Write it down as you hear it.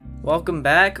Welcome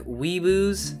back,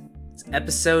 Weeboos. It's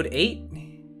episode 8.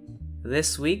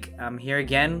 This week, I'm here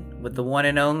again with the one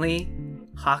and only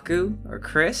Haku, or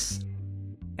Chris.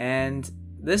 And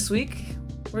this week,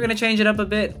 we're going to change it up a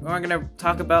bit. We're going to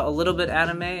talk about a little bit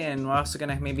anime, and we're also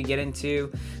going to maybe get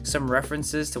into some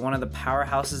references to one of the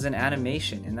powerhouses in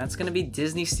animation, and that's going to be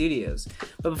Disney Studios.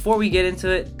 But before we get into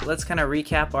it, let's kind of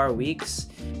recap our weeks.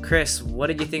 Chris, what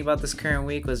did you think about this current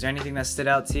week? Was there anything that stood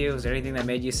out to you? Was there anything that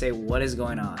made you say, what is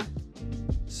going on?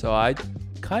 So I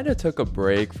kind of took a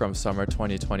break from summer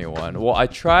 2021. Well, I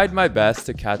tried my best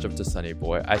to catch up to Sunny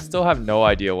Boy. I still have no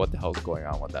idea what the hell's going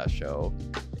on with that show.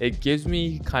 It gives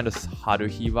me kind of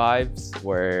Haruhi vibes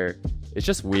where it's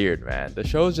just weird, man. The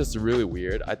show is just really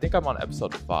weird. I think I'm on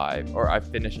episode 5, or I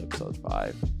finished episode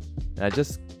 5. And I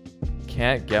just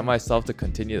can't get myself to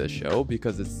continue the show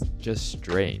because it's just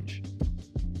strange.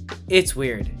 It's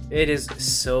weird. It is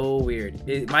so weird.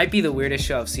 It might be the weirdest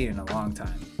show I've seen in a long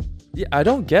time. Yeah, I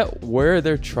don't get where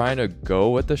they're trying to go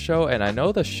with the show, and I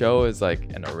know the show is like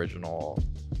an original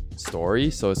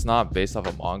story, so it's not based off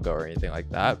a manga or anything like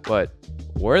that, but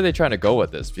where are they trying to go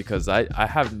with this? Because I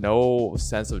have no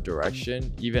sense of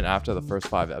direction even after the first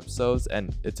 5 episodes,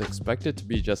 and it's expected to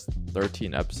be just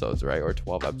 13 episodes, right? Or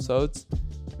 12 episodes.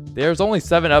 There's only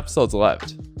 7 episodes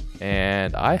left,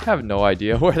 and I have no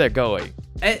idea where they're going.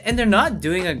 And they're not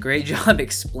doing a great job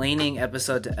explaining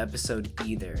episode to episode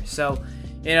either. So,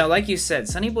 you know, like you said,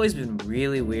 Sunny Boy's been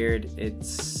really weird.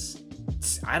 It's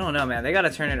I don't know, man. They got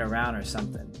to turn it around or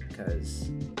something because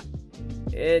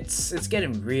it's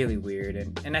getting really weird.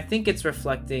 And I think it's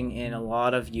reflecting in a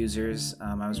lot of users.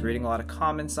 I was reading a lot of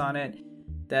comments on it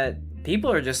that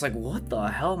people are just like, what the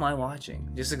hell am I watching?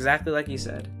 Just exactly like you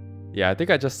said. Yeah, I think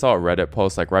I just saw a Reddit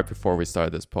post like right before we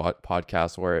started this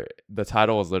podcast where the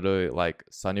title was literally like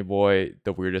Sunny Boy,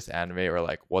 the weirdest anime, or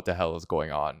like what the hell is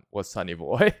going on with Sunny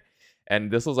Boy?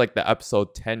 And this was like the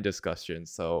episode 10 discussion.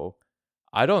 So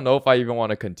I don't know if I even want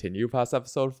to continue past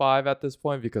episode 5 at this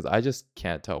point because I just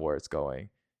can't tell where it's going.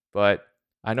 But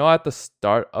I know at the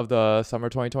start of the summer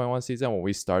 2021 season, when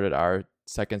we started our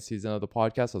second season of the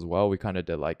podcast as well, we kind of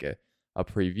did like a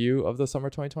preview of the summer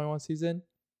 2021 season.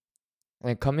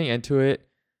 And coming into it,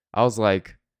 I was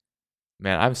like,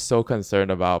 man, I'm so concerned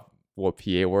about what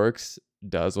P.A. Works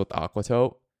does with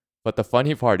Aquatope. But the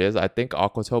funny part is, I think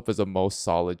Aquatope is the most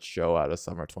solid show out of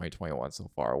summer 2021 so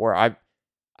far, where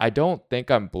I don't think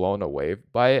I'm blown away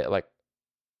by it. Like,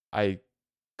 I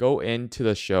go into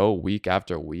the show week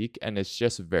after week, and it's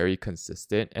just very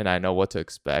consistent, and I know what to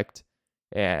expect.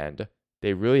 And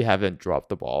they really haven't dropped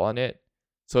the ball on it.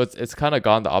 So it's kind of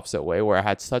gone the opposite way, where I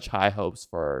had such high hopes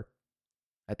for,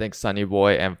 I think, Sunny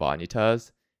Boy and Vanitas,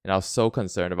 and I was so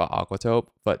concerned about Aquatope.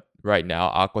 But right now,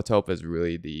 Aquatope is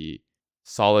really the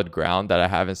solid ground that I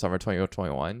have in summer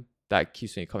 2021 that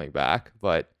keeps me coming back.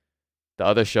 But the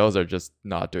other shows are just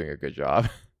not doing a good job.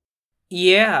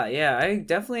 Yeah, I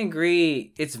definitely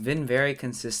agree. It's been very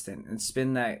consistent. It's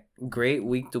been that great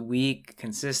week to week,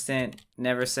 consistent,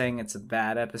 never saying it's a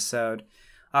bad episode.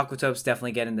 Aquatope's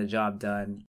definitely getting the job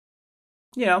done.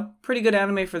 You know, pretty good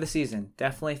anime for the season.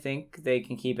 Definitely think they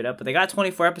can keep it up. But they got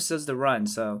 24 episodes to run,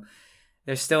 so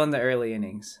they're still in the early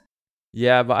innings.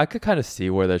 Yeah, but I could kind of see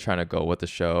where they're trying to go with the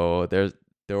show. There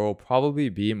will probably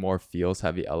be more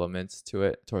feels-heavy elements to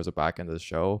it towards the back end of the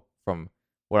show from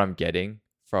what I'm getting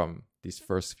from these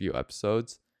first few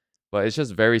episodes. But it's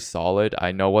just very solid.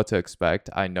 I know what to expect.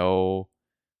 I know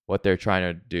what they're trying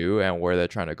to do and where they're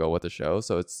trying to go with the show.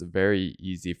 So it's very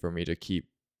easy for me to keep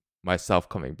myself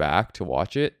coming back to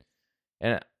watch it.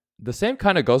 And the same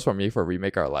kind of goes for me for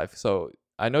Remake Our Life. So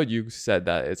I know you said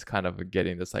that it's kind of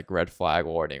getting this like red flag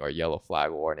warning or yellow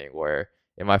flag warning where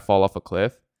it might fall off a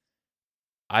cliff.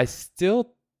 I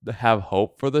still have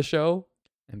hope for the show.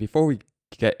 And before we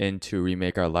get into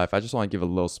Remake Our Life, I just want to give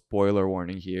a little spoiler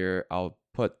warning here. I'll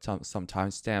put some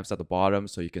timestamps at the bottom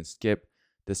so you can skip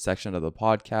this section of the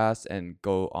podcast and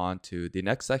go on to the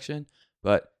next section.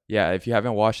 But yeah, if you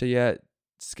haven't watched it yet,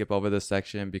 skip over this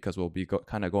section because we'll be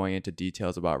kind of going into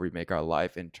details about Remake Our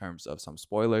Life in terms of some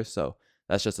spoilers. So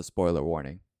that's just a spoiler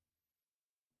warning.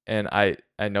 And I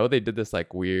know they did this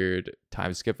like weird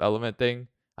time skip element thing.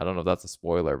 I don't know if that's a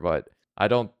spoiler, but I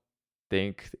don't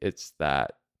think it's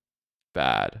that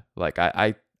bad. Like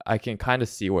I can kind of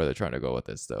see where they're trying to go with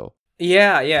this though.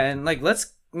 Yeah, and like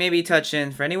let's maybe touch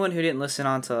in for anyone who didn't listen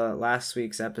on to last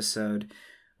week's episode.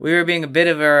 We were being a bit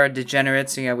of our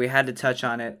degenerates, you know, we had to touch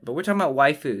on it, but we're talking about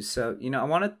waifus. So, you know, I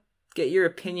want to get your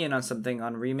opinion on something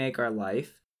on Remake Our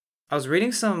Life. I was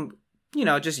reading some, you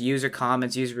know, just user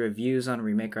comments, user reviews on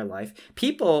Remake Our Life.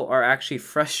 People are actually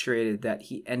frustrated that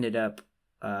he ended up,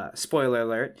 spoiler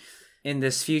alert, in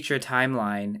this future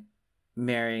timeline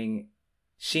marrying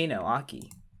Shino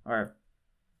Aki. Or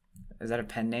is that a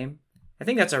pen name? I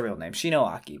think that's her real name. Shino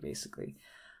Aki, basically.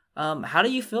 How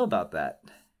do you feel about that?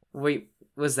 Wait,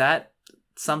 was that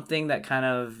something that kind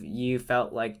of you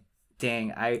felt like,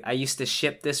 dang, I used to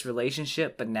ship this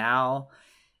relationship, but now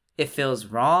it feels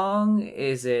wrong?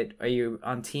 Are you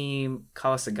on team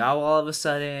Kawasagawa all of a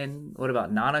sudden? What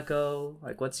about Nanako?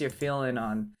 Like, what's your feeling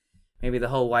on maybe the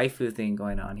whole waifu thing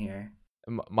going on here?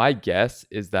 My guess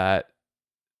is that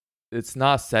it's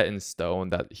not set in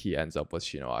stone that he ends up with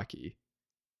Shinoaki,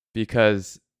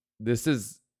 because this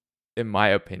is, in my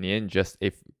opinion, just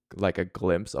like a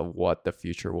glimpse of what the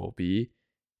future will be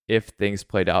if things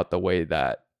played out the way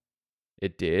that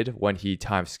it did when he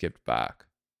time skipped back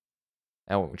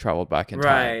and traveled back in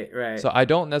time. Right. So I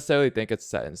don't necessarily think it's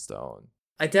set in stone.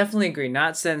 I definitely agree.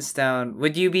 Not set in stone.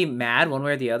 Would you be mad one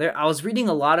way or the other? I was reading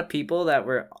a lot of people that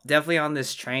were definitely on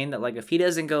this train that, like, if he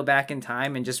doesn't go back in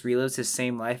time and just relives his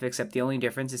same life, except the only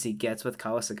difference is he gets with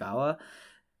Kawasagawa,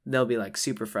 they'll be like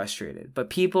super frustrated.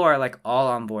 But people are like all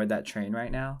on board that train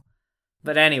right now.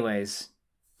 But anyways,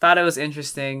 thought it was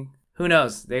interesting. Who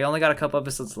knows? They only got a couple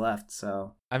episodes left,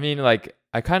 so. I mean, like,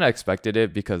 I kind of expected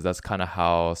it because that's kind of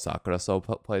how Sakura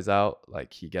plays out.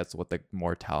 Like, he gets with the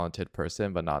more talented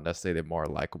person, but not necessarily the more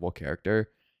likable character.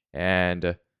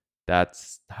 And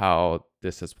that's how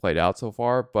this has played out so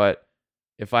far. But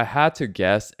if I had to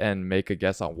guess and make a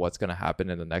guess on what's going to happen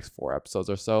in the next 4 episodes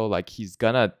or so, like, he's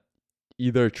going to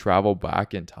either travel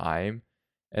back in time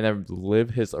and then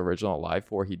live his original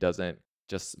life where he doesn't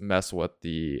just mess with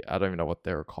I don't even know what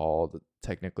they're called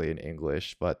technically in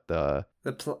English, but the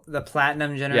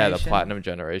platinum generation. Yeah, the platinum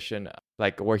generation,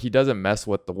 like where he doesn't mess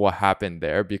with what happened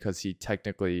there, because he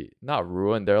technically not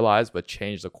ruined their lives but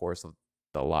changed the course of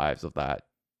the lives of that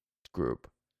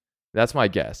group. That's my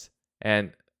guess.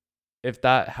 And if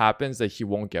that happens, that he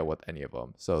won't get with any of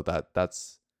them. So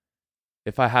that's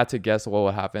if I had to guess what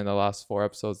will happen in the last 4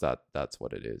 episodes, that's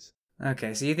what it is.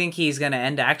 Okay, so you think he's gonna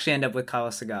actually end up with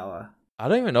Kawasagawa? I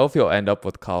don't even know if he'll end up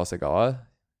with Kawasagawa.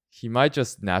 He might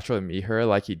just naturally meet her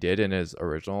like he did in his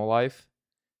original life.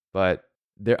 But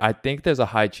I think there's a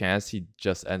high chance he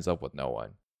just ends up with no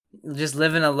one. Just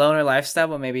living a loner lifestyle,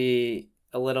 but maybe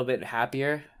a little bit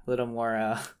happier, a little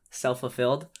more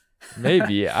self-fulfilled.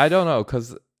 Maybe. I don't know,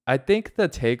 because I think the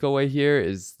takeaway here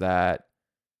is that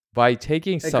by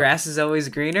taking the grass is always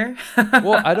greener.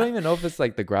 Well, I don't even know if it's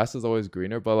like the grass is always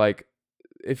greener, but like,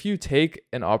 if you take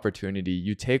an opportunity,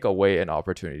 you take away an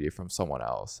opportunity from someone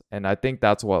else. And I think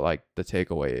that's what like the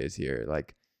takeaway is here.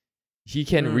 Like, he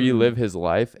can relive his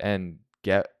life and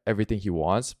get everything he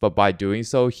wants, but by doing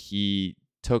so, he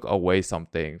took away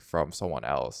something from someone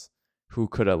else who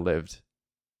could have lived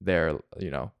their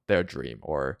dream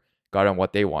or gotten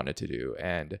what they wanted to do.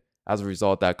 And as a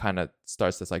result, that kind of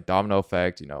starts this like domino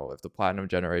effect. If the platinum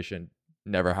generation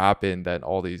never happened, then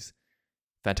all these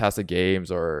fantastic games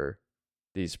or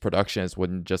these productions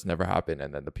wouldn't just never happen,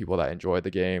 and then the people that enjoyed the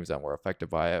games and were affected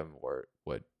by it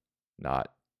would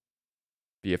not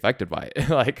be affected by it.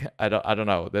 Like, I don't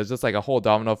know. There's just like a whole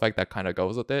domino effect that kind of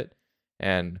goes with it,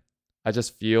 and I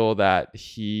just feel that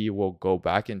he will go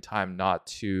back in time not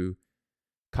to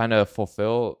kind of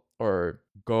fulfill or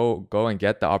go and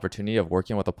get the opportunity of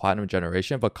working with the platinum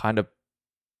generation, but kind of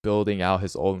building out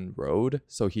his own road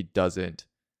so he doesn't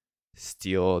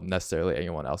steal necessarily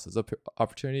anyone else's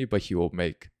opportunity, but he will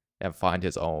make and find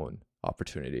his own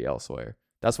opportunity elsewhere.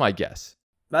 That's my guess.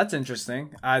 That's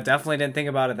interesting. I definitely didn't think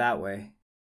about it that way.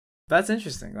 That's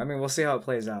interesting. I mean, we'll see how it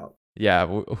plays out. Yeah,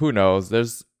 who knows?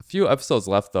 There's a few episodes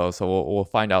left though, so we'll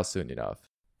find out soon enough.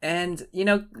 And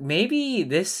maybe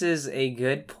this is a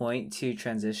good point to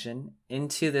transition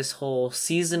into this whole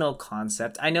seasonal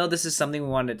concept. I know this is something we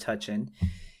wanted to touch in.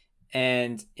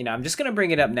 And, I'm just going to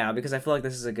bring it up now because I feel like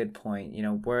this is a good point.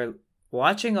 We're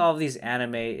watching all of these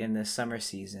anime in the summer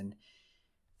season.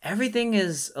 Everything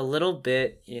is a little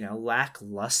bit,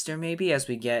 lackluster maybe as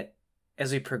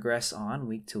we progress on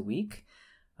week to week.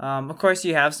 Of course,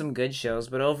 you have some good shows,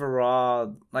 but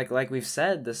overall, like we've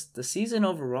said, the season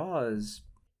overall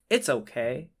it's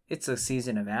okay. It's a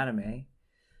season of anime.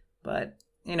 But,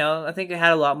 I think it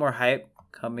had a lot more hype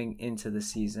coming into the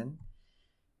season.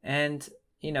 And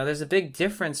there's a big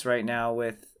difference right now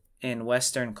in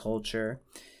Western culture.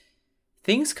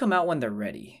 Things come out when they're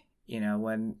ready.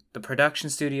 When the production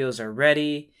studios are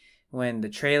ready, when the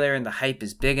trailer and the hype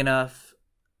is big enough,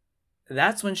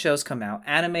 that's when shows come out.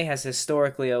 Anime has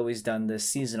historically always done this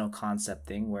seasonal concept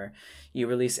thing where you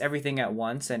release everything at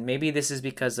once, and maybe this is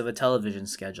because of a television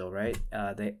schedule, right?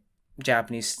 The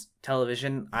Japanese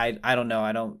television, I don't know.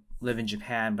 I don't live in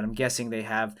Japan, but I'm guessing they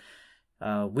have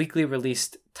weekly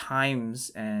released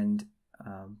times and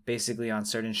basically on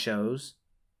certain shows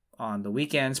on the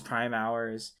weekends, prime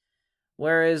hours.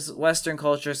 Whereas Western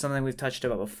culture, something we've touched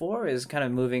about before, is kind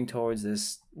of moving towards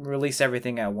this release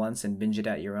everything at once and binge it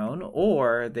at your own,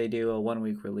 or they do a 1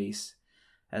 week release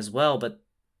as well, but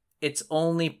it's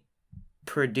only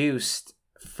produced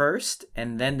first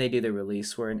and then they do the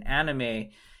release. Where in anime,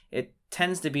 it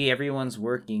tends to be everyone's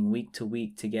working week to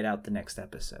week to get out the next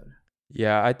episode.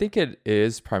 Yeah, I think it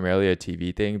is primarily a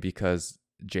TV thing because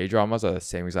J dramas are the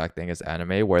same exact thing as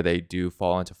anime, where they do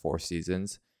fall into 4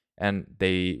 seasons and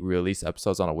they release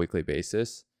episodes on a weekly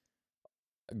basis.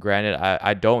 Granted,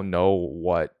 I don't know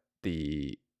what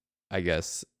the, I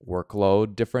guess,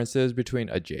 workload difference is between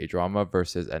a J drama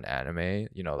versus an anime.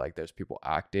 You know, like there's people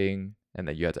acting and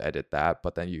then you have to edit that,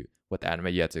 but then with anime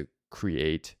you have to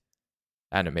create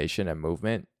animation and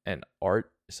movement and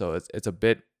art, so it's a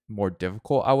bit more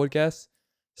difficult, I would guess.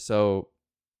 So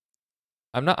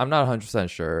I'm not 100%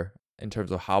 sure in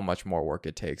terms of how much more work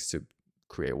it takes to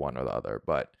create one or the other,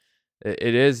 but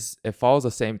it follows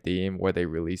the same theme where they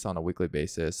release on a weekly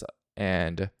basis.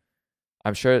 And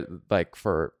I'm sure, like,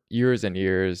 for years and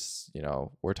years,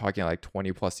 we're talking like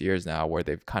 20 plus years now, where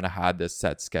they've kind of had this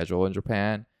set schedule in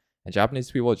Japan, and Japanese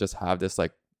people just have this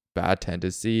like bad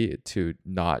tendency to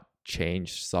not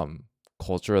change some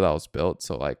culture that was built.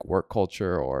 So like work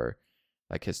culture or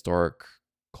like historic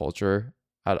culture.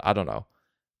 I don't know,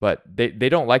 but they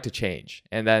don't like to change.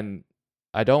 And then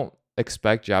I don't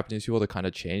expect Japanese people to kind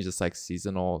of change this like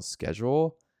seasonal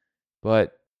schedule,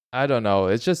 but I don't know.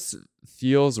 It just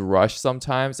feels rushed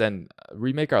sometimes. And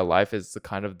Remake Our Life is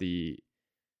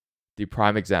the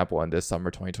prime example in this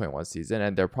summer 2021 season.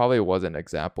 And there probably was an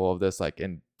example of this like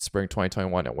in spring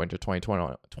 2021 and winter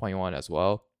 2021 as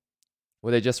well,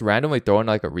 where they just randomly throw in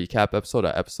like a recap episode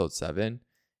at episode 7.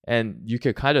 And you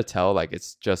could kind of tell like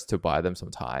it's just to buy them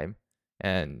some time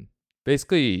and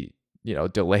basically,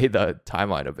 delay the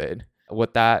timeline a bit.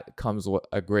 With that comes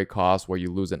a great cost where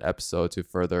you lose an episode to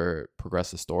further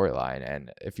progress the storyline.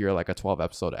 And if you're like a 12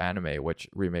 episode anime, which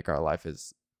Remake Our Life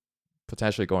is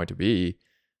potentially going to be,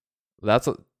 that's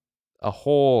a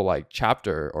whole like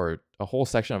chapter or a whole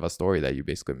section of a story that you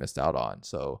basically missed out on.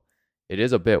 So it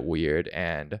is a bit weird.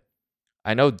 And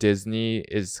I know Disney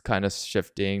is kind of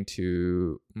shifting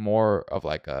to more of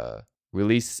like a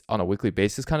release on a weekly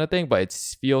basis kind of thing, but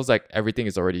it feels like everything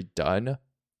is already done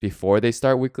before they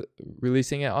start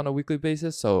releasing it on a weekly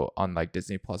basis. So on like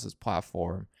Disney Plus's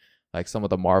platform, like some of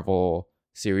the Marvel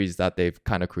series that they've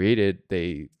kind of created,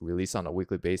 they release on a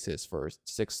weekly basis for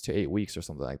 6 to 8 weeks or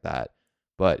something like that.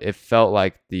 But it felt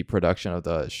like the production of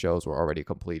the shows were already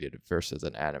completed versus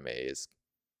an anime is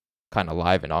kind of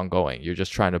live and ongoing. You're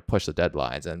just trying to push the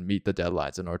deadlines and meet the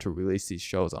deadlines in order to release these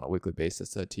shows on a weekly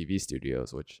basis to TV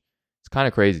studios, which is kind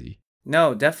of crazy.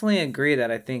 No, definitely agree that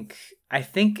I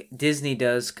think Disney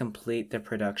does complete the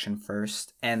production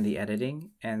first and the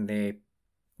editing, and they,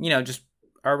 just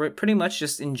are pretty much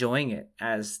just enjoying it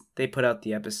as they put out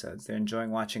the episodes. They're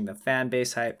enjoying watching the fan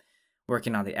base hype,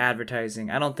 working on the advertising.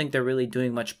 I don't think they're really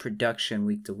doing much production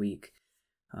week to week.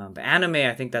 But anime,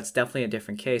 I think that's definitely a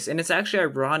different case. And it's actually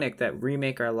ironic that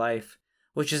Remake Our Life,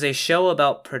 which is a show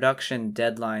about production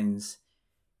deadlines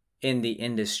in the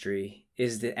industry,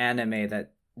 is the anime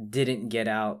that didn't get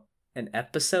out an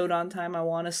episode on time, I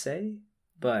want to say.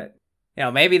 But,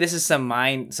 maybe this is some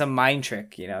mind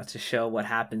trick, to show what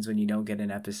happens when you don't get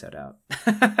an episode out.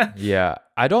 Yeah,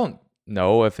 I don't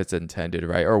know if it's intended,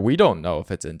 right? Or we don't know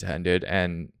if it's intended.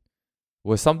 And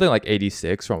with something like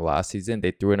 86 from last season,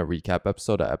 they threw in a recap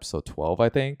episode at episode 12, I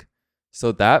think.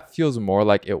 So that feels more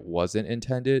like it wasn't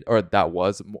intended, or that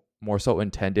was more so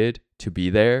intended to be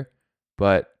there.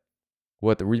 But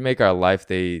with Remake Our Life,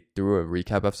 they threw a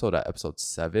recap episode at episode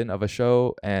 7 of a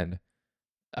show. And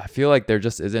I feel like there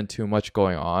just isn't too much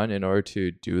going on in order to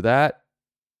do that.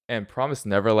 And Promised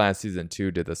Neverland season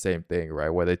 2 did the same thing, right?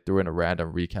 Where they threw in a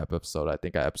random recap episode, I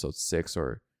think at episode 6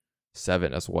 or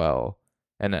 7 as well.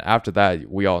 And then after that,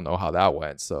 we all know how that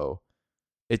went. So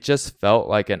it just felt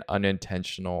like an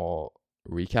unintentional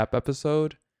recap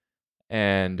episode.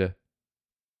 And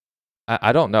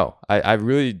I don't know. I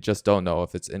really just don't know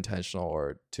if it's intentional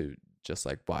or to just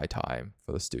like buy time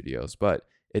for the studios. But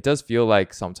it does feel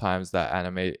like sometimes that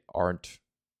anime aren't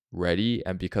ready.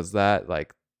 And because of that,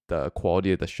 like the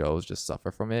quality of the shows just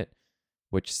suffer from it,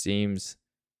 which seems,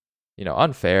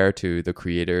 unfair to the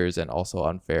creators and also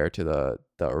unfair to the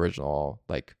original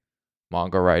like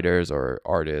manga writers or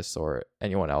artists or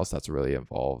anyone else that's really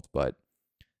involved. But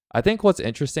I think what's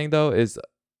interesting though is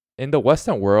in the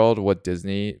Western world with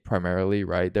Disney primarily,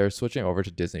 right, they're switching over to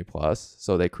Disney Plus.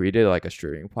 So they created like a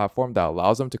streaming platform that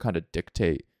allows them to kind of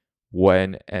dictate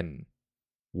when and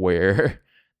where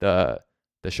the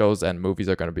the shows and movies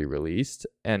are going to be released.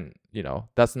 And,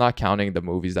 that's not counting the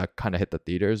movies that kind of hit the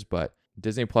theaters, but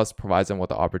Disney Plus provides them with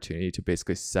the opportunity to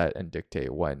basically set and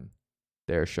dictate when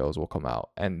their shows will come out.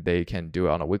 And they can do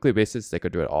it on a weekly basis. They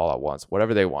could do it all at once,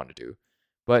 whatever they want to do.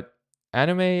 But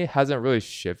anime hasn't really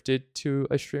shifted to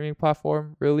a streaming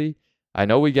platform, really. I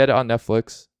know we get it on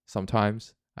Netflix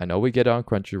sometimes. I know we get it on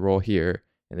Crunchyroll here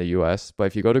in the US. But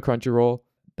if you go to Crunchyroll,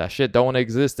 that shit don't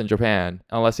exist in Japan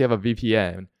unless you have a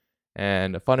VPN.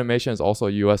 And Funimation is also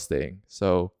a US thing.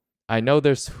 So I know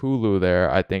there's Hulu there,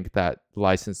 I think, that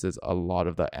licenses a lot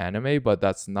of the anime, but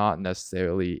that's not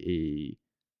necessarily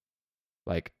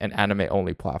an anime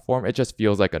only platform. It just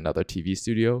feels like another TV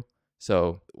studio.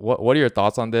 So what are your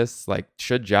thoughts on this? Like,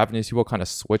 should Japanese people kind of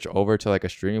switch over to like a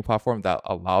streaming platform that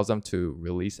allows them to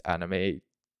release anime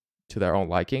to their own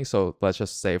liking? So let's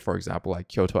just say, for example, like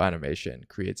Kyoto Animation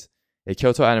creates a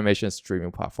Kyoto Animation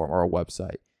streaming platform or a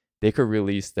website. They could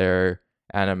release their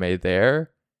anime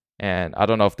there. And I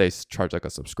don't know if they charge like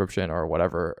a subscription or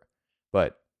whatever,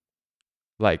 but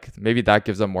like maybe that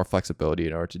gives them more flexibility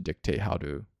in order to dictate how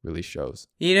to release shows.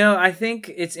 I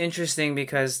think it's interesting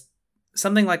because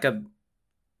something like a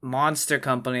monster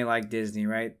company like Disney,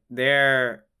 right?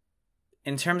 They're,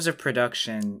 in terms of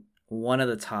production, one of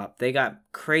the top. They got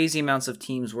crazy amounts of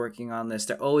teams working on this.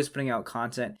 They're always putting out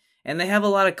content, and they have a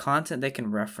lot of content they can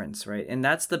reference, right? And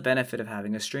that's the benefit of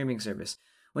having a streaming service.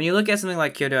 When you look at something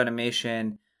like Kyoto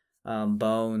Animation,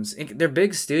 Bones, they're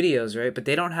big studios, right? But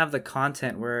they don't have the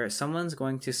content where someone's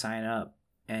going to sign up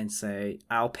and say,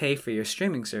 I'll pay for your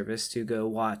streaming service to go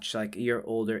watch like your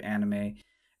older anime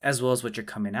as well as what you're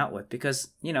coming out with. Because,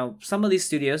 some of these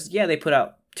studios, yeah, they put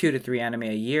out 2 to 3 anime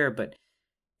a year, but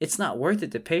it's not worth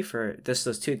it to pay for just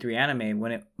those 2 to 3 anime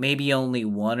when it maybe only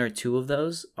 1 or 2 of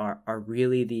those are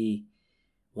really the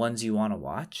ones you want to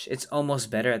watch. It's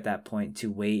almost better at that point to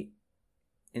wait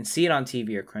and see it on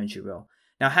TV or Crunchyroll.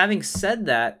 Now, having said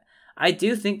that, I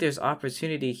do think there's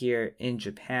opportunity here in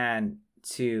Japan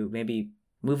to maybe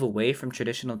move away from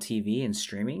traditional TV and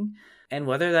streaming. And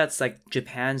whether that's like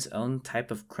Japan's own type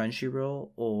of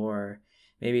Crunchyroll or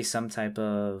maybe some type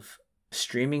of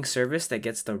streaming service that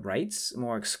gets the rights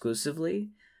more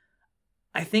exclusively,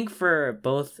 I think for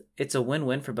both, it's a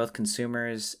win-win for both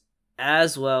consumers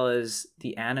as well as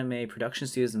the anime production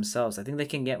studios themselves. I think they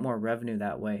can get more revenue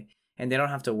that way, and they don't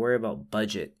have to worry about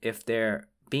budget if they're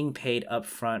being paid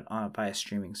upfront by a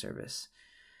streaming service.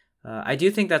 I do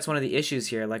think that's one of the issues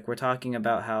here. Like, we're talking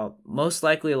about how most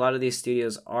likely a lot of these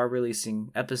studios are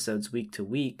releasing episodes week to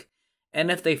week.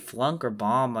 And if they flunk or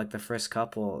bomb like the first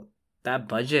couple, that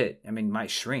budget,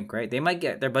 might shrink, right?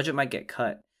 Their budget might get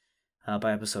cut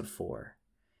by episode 4.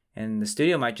 And the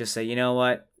studio might just say, you know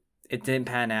what? It didn't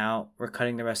pan out. We're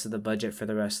cutting the rest of the budget for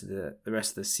the rest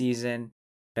of the season.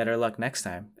 Better luck next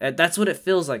time. That's what it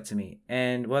feels like to me.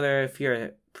 And whether if you're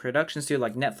a production studio,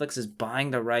 like Netflix is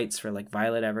buying the rights for like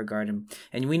Violet Evergarden,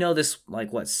 and we know this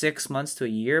 6 months to a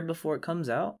year before it comes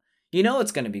out,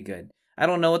 it's going to be good. I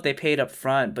don't know what they paid up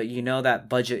front, but that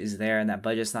budget is there and that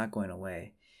budget's not going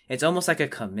away. It's almost like a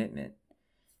commitment.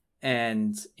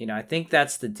 And, I think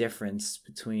that's the difference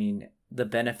between the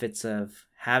benefits of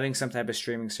having some type of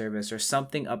streaming service or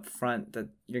something up front that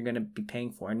you're going to be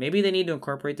paying for. And maybe they need to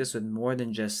incorporate this with more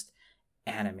than just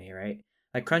anime, right?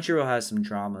 Like Crunchyroll has some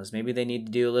dramas. Maybe they need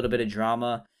to do a little bit of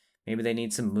drama. Maybe they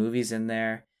need some movies in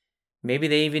there. Maybe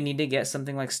they even need to get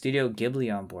something like Studio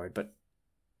Ghibli on board. But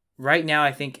right now,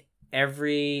 I think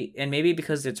and maybe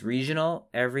because it's regional,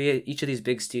 each of these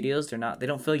big studios, they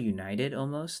don't feel united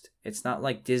almost. It's not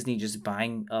like Disney just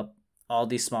buying up all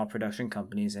these small production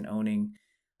companies and owning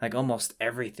like almost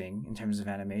everything in terms of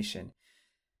animation.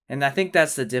 And I think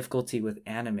that's the difficulty with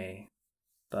anime.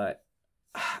 But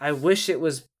I wish it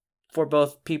was for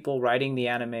both people writing the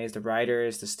animes, the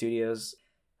writers, the studios.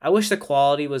 I wish the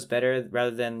quality was better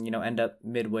rather than, end up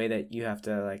midway that you have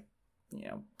to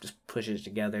just push it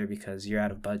together because you're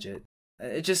out of budget.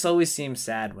 It just always seems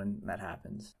sad when that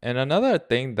happens. And another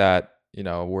thing that,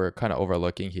 we're kind of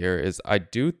overlooking here is I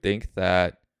do think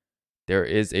that there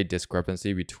is a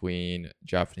discrepancy between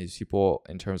Japanese people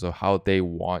in terms of how they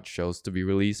want shows to be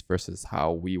released versus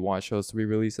how we want shows to be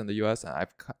released in the US. And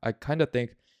I kind of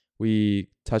think we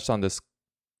touched on this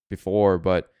before,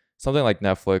 but something like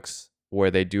Netflix,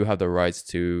 where they do have the rights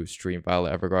to stream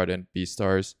Violet Evergarden,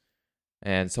 Beastars,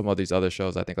 and some of these other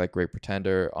shows, I think like Great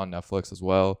Pretender on Netflix as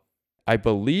well. I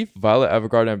believe Violet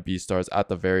Evergarden and Beastars, at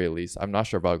the very least, I'm not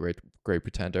sure about Great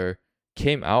Pretender,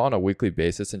 came out on a weekly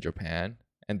basis in Japan,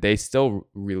 and they still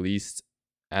released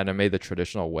anime the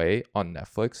traditional way on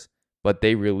Netflix, but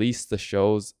they released the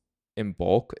shows in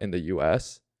bulk in the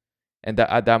US. And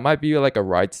that might be like a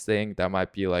rights thing. That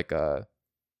might be like a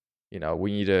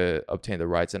we need to obtain the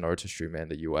rights in order to stream it in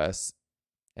the US,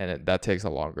 and that takes a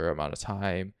longer amount of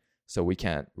time, so we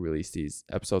can't release these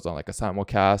episodes on like a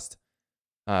simulcast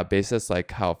basis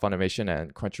like how Funimation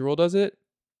and Crunchyroll does it.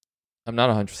 I'm not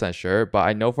 100% sure, but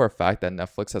I know for a fact that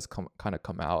Netflix has come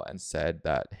out and said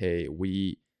that, hey,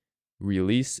 we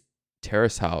release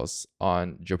Terrace House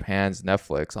on Japan's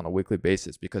Netflix on a weekly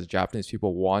basis because Japanese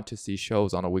people want to see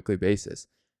shows on a weekly basis,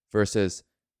 versus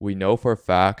we know for a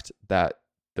fact that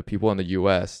the people in the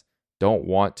US don't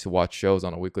want to watch shows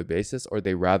on a weekly basis, or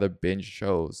they rather binge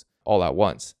shows all at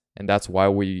once. And that's why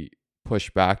we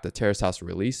push back the Terrace House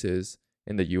releases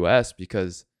in the US,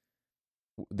 because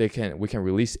we can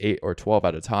release 8 or 12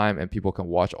 at a time and people can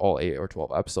watch all 8 or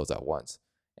 12 episodes at once.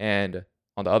 And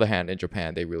on the other hand, in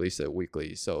Japan, they release it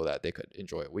weekly so that they could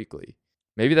enjoy it weekly.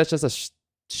 Maybe that's just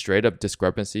a straight up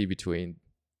discrepancy between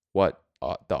what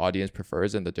the audience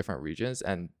prefers in the different regions.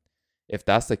 And if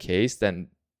that's the case, then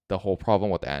the whole problem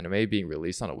with anime being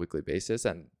released on a weekly basis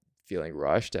and feeling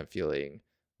rushed and feeling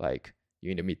like you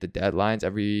need to meet the deadlines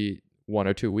every 1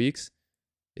 or 2 weeks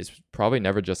is probably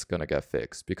never just going to get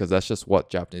fixed, because that's just what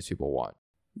Japanese people want.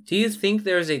 Do you think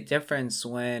there's a difference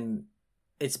when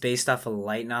it's based off a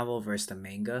light novel versus the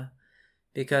manga?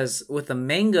 Because with the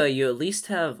manga, you at least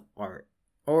have art,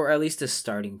 or at least a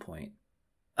starting point.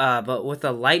 But with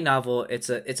a light novel, it's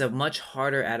a much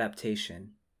harder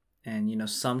adaptation. And,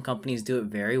 some companies do it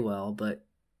very well, but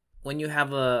when you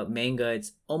have a manga,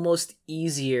 it's almost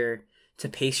easier to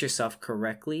pace yourself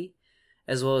correctly,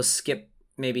 as well as skip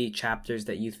maybe chapters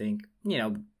that you think,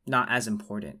 not as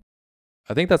important.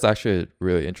 I think that's actually a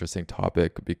really interesting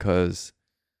topic, because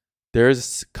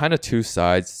there's kind of two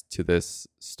sides to this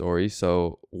story.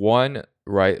 So one,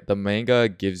 right, the manga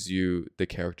gives you the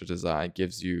character design,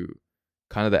 gives you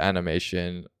kind of the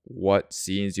animation, what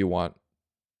scenes you want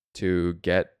to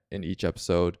get in each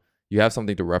episode. You have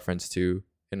something to reference to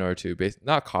in order to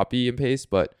not copy and paste,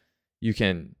 but you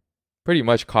can pretty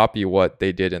much copy what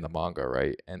they did in the manga,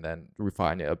 right? And then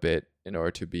refine it a bit in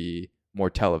order to be more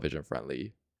television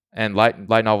friendly. And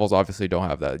light novels obviously don't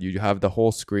have that. You have the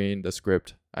whole screen, the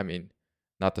script. I mean,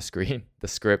 not the screen, the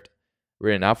script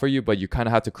written out for you, but you kind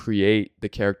of have to create the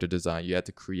character design. You had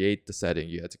to create the setting.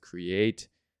 You had to create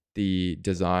the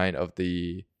design of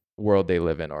the world they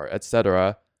live in, or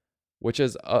etc., which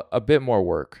is a bit more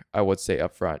work, I would say,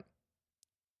 up front.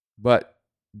 But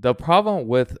the problem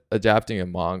with adapting a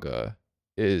manga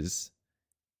is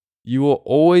you will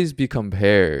always be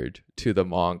compared to the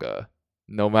manga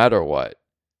no matter what.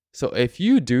 So if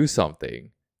you do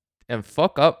something and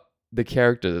fuck up the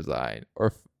character design,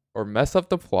 or mess up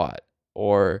the plot,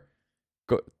 or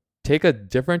take a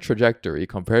different trajectory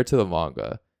compared to the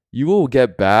manga, you will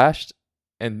get bashed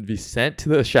and be sent to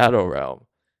the shadow realm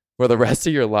for the rest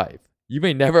of your life. You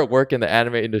may never work in the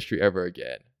anime industry ever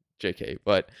again, JK,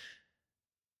 but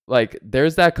like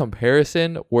there's that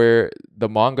comparison where the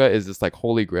manga is this like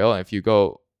holy grail, and if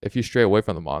you stray away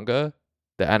from the manga,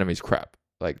 the anime's crap.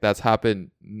 Like that's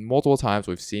happened multiple times.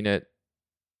 We've seen it,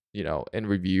 in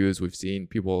reviews. We've seen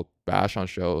people bash on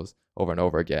shows over and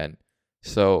over again.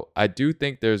 So I do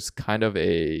think there's kind of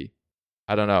I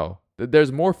don't know,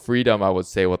 there's more freedom, I would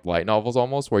say, with light novels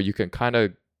almost, where you can kind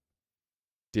of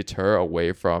deter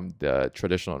away from the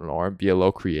traditional norm, be a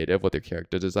little creative with your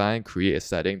character design, create a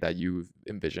setting that you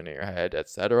envision in your head,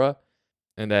 etc.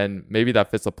 And then maybe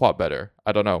that fits the plot better.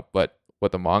 I don't know. But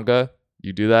with the manga,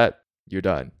 you do that, you're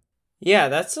done.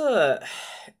 Yeah,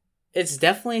 it's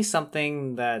definitely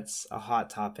something that's a hot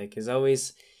topic. Is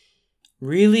always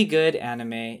really good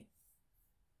anime.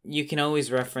 You can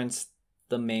always reference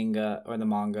the manga or the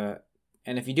manga.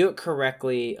 And if you do it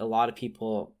correctly, a lot of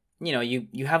people,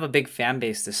 you have a big fan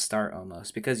base to start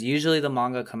almost, because usually the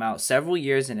manga come out several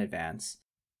years in advance.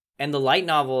 And the light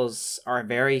novels are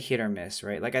very hit or miss,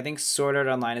 right? Like I think Sword Art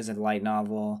Online is a light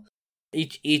novel.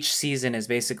 Each season is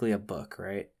basically a book,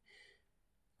 right?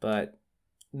 But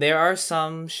there are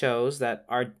some shows that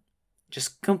are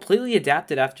just completely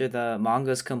adapted after the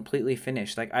manga's completely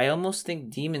finished. Like I almost think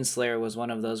Demon Slayer was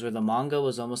one of those where the manga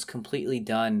was almost completely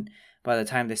done by the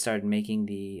time they started making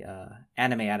the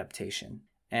anime adaptation.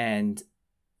 And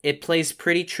it plays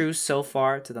pretty true so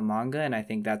far to the manga, and I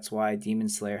think that's why Demon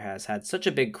Slayer has had such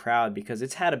a big crowd, because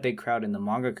it's had a big crowd in the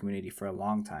manga community for a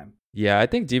long time. Yeah, I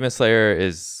think Demon Slayer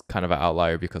is kind of an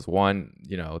outlier because one,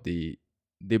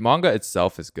 the manga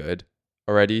itself is good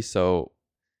already. So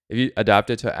if you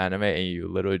adapt it to anime and you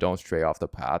literally don't stray off the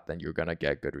path, then you're gonna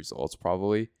get good results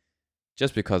probably,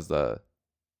 just because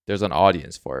there's an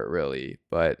audience for it really.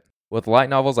 But with light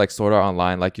novels like Sword Art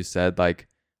Online, like you said, like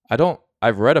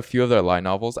I've read a few of their light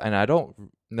novels, and I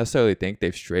don't necessarily think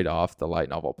they've strayed off the light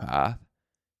novel path.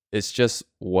 it's just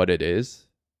what it is.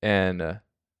 And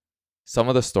some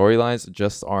of the storylines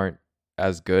just aren't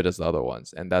as good as the other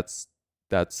ones. And that's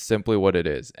simply what it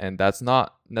is. And that's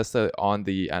not necessarily on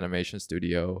the animation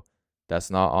studio. That's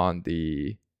not on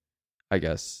the, I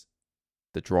guess,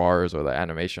 the drawers or the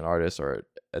animation artists or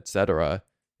etc.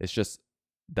 It's just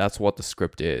that's what the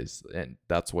script is and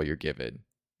that's what you're given.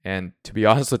 And to be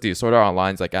honest with you, Sword Art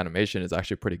Online's like animation is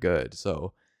actually pretty good.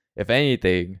 So if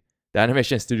anything, the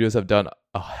animation studios have done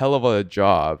a hell of a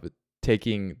job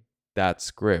taking that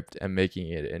script and making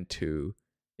it into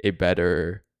a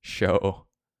better show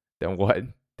than what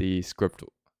the script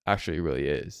actually really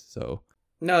is. So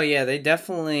No, yeah, they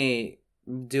definitely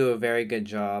do a very good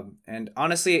job. And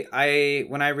honestly, I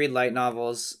when I read light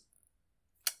novels,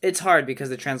 it's hard because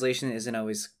the translation isn't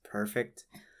always perfect.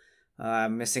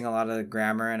 I'm missing a lot of the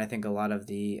grammar and I think a lot of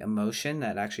the emotion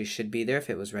that actually should be there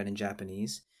if it was read in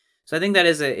Japanese. So I think that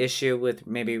is an issue with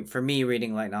maybe for me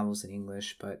reading light novels in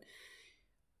English, but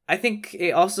I think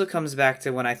it also comes back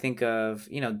to when I think of,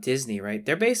 Disney, right?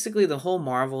 They're basically the whole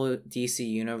Marvel DC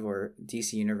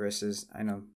universes, I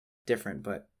know different,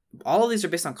 but all of these are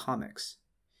based on comics.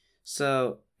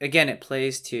 So again, it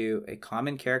plays to a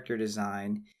common character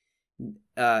design.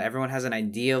 Everyone has an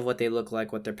idea of what they look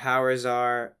like, what their powers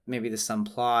are, maybe there's some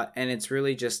plot, and it's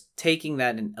really just taking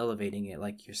that and elevating it,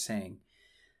 like you're saying.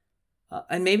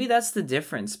 And maybe that's the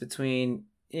difference between,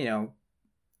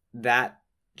 that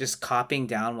just copying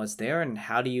down what's there and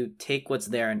how do you take what's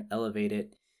there and elevate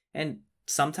it. And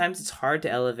sometimes it's hard to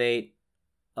elevate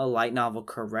a light novel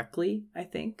correctly, I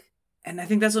think. And I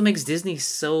think that's what makes Disney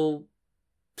so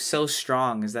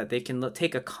strong is that they can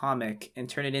take a comic and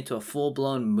turn it into a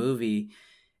full-blown movie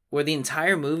where the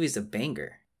entire movie is a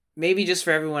banger. Maybe just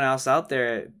for everyone else out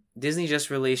there, Disney just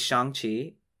released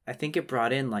Shang-Chi. I think it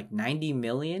brought in like 90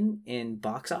 million in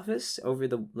box office over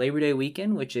the Labor Day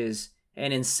weekend, which is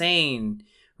an insane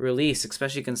release,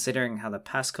 especially considering how the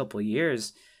past couple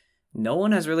years, no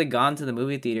one has really gone to the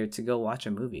movie theater to go watch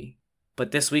a movie.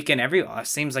 But this weekend,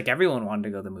 seems like everyone wanted to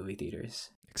go to the movie theaters.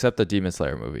 except the Demon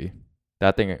Slayer movie.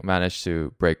 That thing managed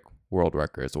to break world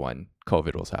records when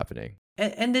COVID was happening.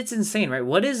 And it's insane, right?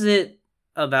 What is it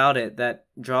about it that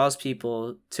draws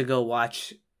people to go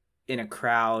watch in a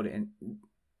crowd and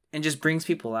just brings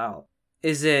people out?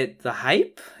 Is it the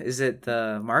hype? Is it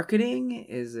the marketing?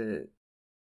 Is it...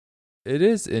 It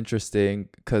is interesting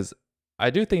because I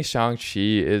do think Shang-Chi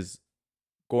is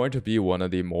going to be one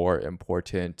of the more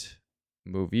important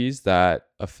movies that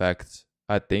affect,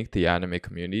 I think, the anime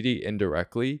community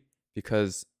indirectly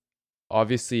because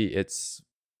obviously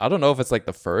I don't know if it's like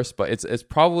the first, but it's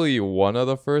probably one of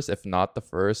the first, if not the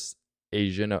first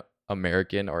Asian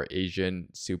American or Asian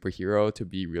superhero to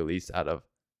be released out of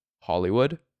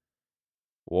Hollywood.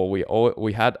 Well,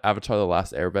 we had Avatar: The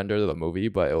Last Airbender, the movie,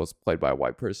 but it was played by a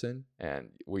white person, and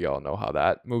we all know how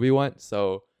that movie went.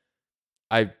 So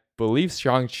I believe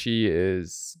Shang-Chi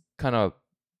is kind of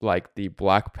like the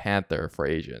Black Panther for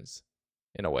Asians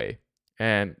in a way.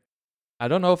 And I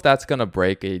don't know if that's going to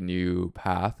break a new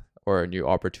path or a new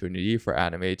opportunity for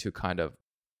anime to kind of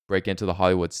break into the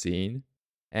Hollywood scene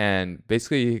and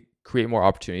basically create more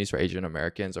opportunities for Asian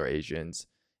Americans or Asians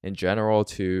in general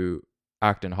to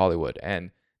act in Hollywood.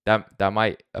 And that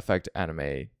might affect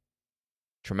anime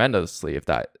tremendously if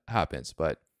that happens.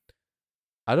 But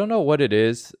I don't know what it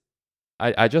is.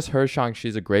 I just heard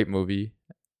Shang-Chi's a great movie.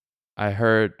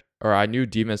 I knew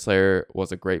Demon Slayer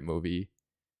was a great movie.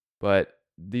 But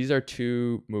these are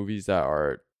two movies that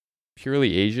are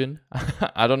purely Asian.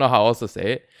 I don't know how else to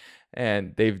say it.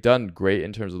 And they've done great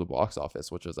in terms of the box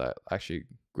office, which was actually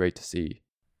great to see.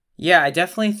 Yeah, I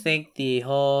definitely think the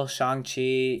whole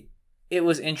Shang-Chi, it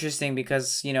was interesting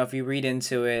because, if you read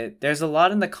into it, there's a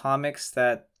lot in the comics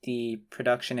that the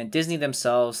production and Disney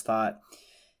themselves thought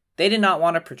they did not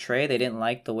want to portray. They didn't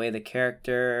like the way the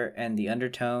character and the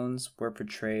undertones were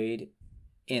portrayed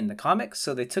in the comics.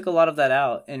 So they took a lot of that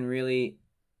out and really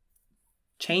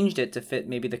changed it to fit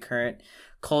maybe the current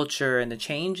culture and the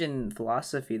change in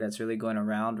philosophy that's really going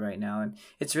around right now. And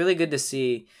it's really good to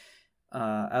see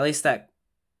at least that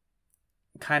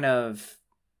kind of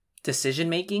decision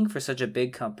making for such a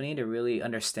big company to really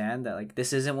understand that like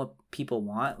this isn't what people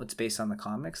want, what's based on the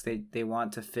comics. They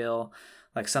want to feel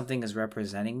like something is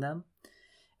representing them.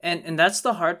 And that's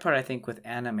the hard part I think with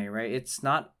anime, right? It's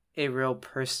not a real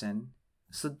person.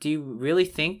 So do you really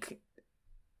think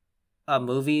a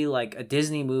movie like a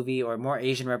Disney movie or more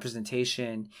Asian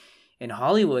representation in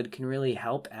Hollywood can really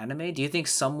help anime? Do you think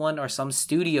someone or some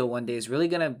studio one day is really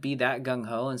going to be that gung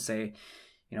ho and say,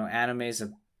 anime is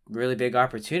a really big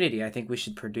opportunity. I think we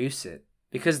should produce it?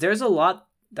 Because there's a lot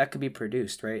that could be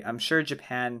produced, right? I'm sure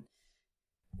Japan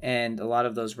and a lot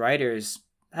of those writers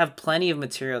have plenty of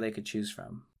material they could choose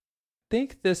from. I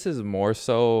think this is more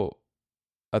so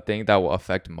a thing that will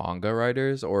affect manga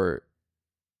writers or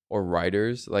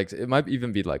writers. Like it might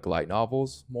even be like light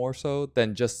novels more so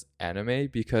than just anime,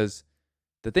 because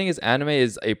the thing is anime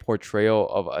is a portrayal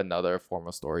of another form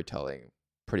of storytelling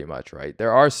pretty much, right?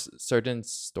 There are certain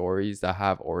stories that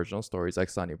have original stories like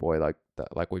Sunny Boy,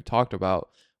 like we've talked about,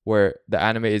 where the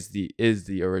anime is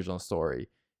the original story.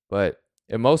 But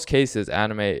in most cases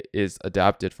anime is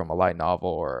adapted from a light novel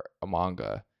or a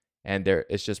manga, and there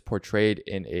it's just portrayed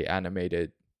in a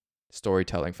animated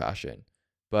storytelling fashion.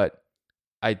 But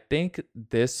I think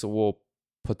this will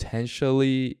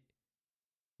potentially,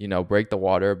 break the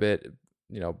water a bit,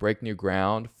 break new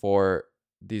ground for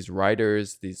these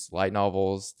writers, these light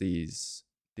novels, these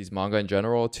manga in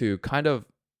general to kind of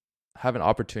have an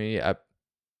opportunity at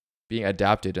being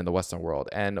adapted in the Western world.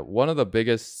 And one of the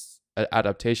biggest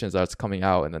adaptations that's coming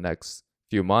out in the next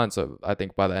few months, I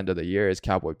think by the end of the year, is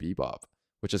Cowboy Bebop,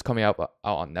 which is coming out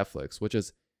on Netflix, which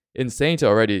is insane to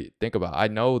already think about. I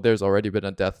know there's already been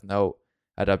a Death Note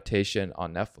adaptation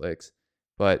on Netflix,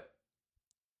 but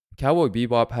Cowboy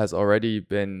Bebop has already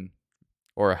been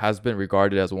or has been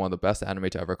regarded as one of the best anime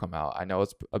to ever come out. I know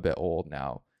it's a bit old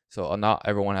now, so not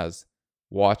everyone has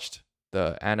watched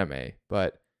the anime,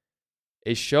 but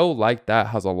a show like that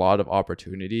has a lot of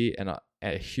opportunity and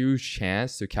a huge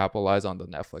chance to capitalize on the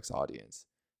Netflix audience,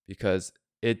 because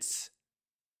it's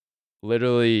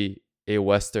literally a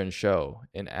Western show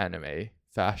in anime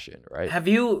fashion, right? Have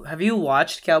you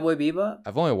watched Cowboy Bebop?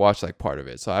 I've only watched like part of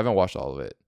it, so I haven't watched all of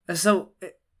it. So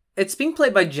it's being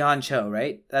played by John Cho,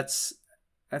 right? That's,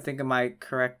 I think, am I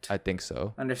correct I think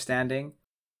so. understanding?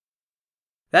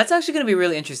 That's actually going to be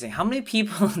really interesting. How many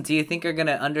people do you think are going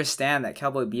to understand that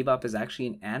Cowboy Bebop is actually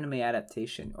an anime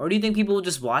adaptation? Or do you think people will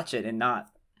just watch it and not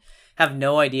have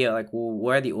no idea like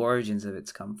where the origins of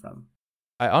it's come from?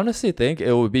 I honestly think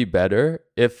it would be better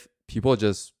if people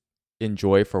just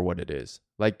enjoy for what it is.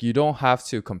 Like you don't have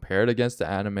to compare it against the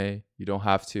anime. You don't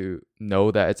have to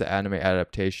know that it's an anime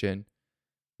adaptation.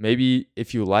 Maybe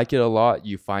if you like it a lot,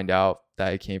 you find out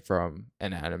that it came from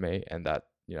an anime and that,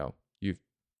 you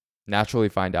naturally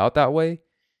find out that way.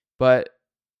 But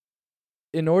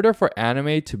in order for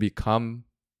anime to become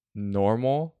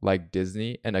normal like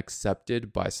Disney and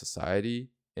accepted by society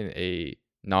in a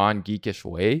non-geekish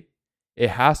way, it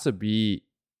has to be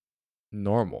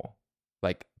normal.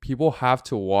 Like people have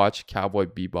to watch Cowboy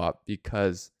Bebop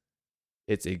because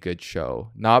it's a good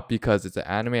show, not because it's an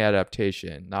anime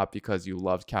adaptation, not because you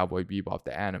loved Cowboy Bebop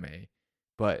the anime,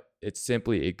 but it's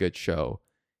simply a good show.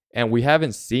 And we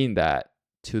haven't seen that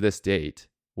to this date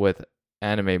with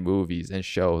anime movies and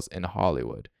shows in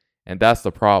Hollywood. And that's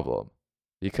the problem,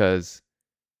 because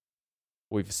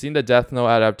we've seen the Death Note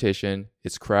adaptation.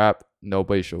 It's crap.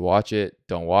 Nobody should watch it.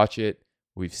 Don't watch it.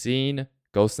 We've seen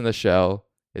Ghost in the Shell.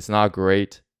 It's not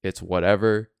great. It's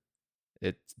whatever.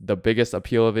 It's the biggest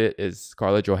appeal of it is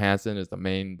Scarlett Johansson is the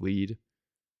main lead.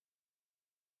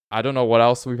 I don't know what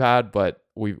else we've had, but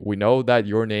we know that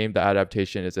Your Name, the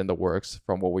adaptation, is in the works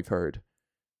from what we've heard.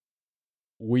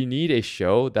 We need a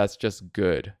show that's just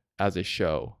good as a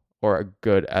show or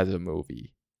good as a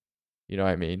movie. You know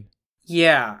what I mean?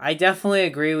 Yeah, I definitely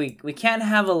agree. We can't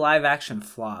have a live action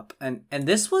flop. And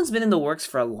this one's been in the works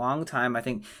for a long time. I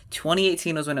think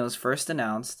 2018 was when it was first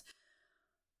announced.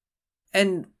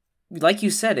 And like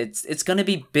you said, it's going to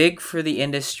be big for the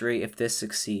industry if this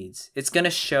succeeds. It's going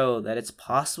to show that it's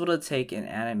possible to take an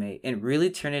anime and really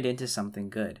turn it into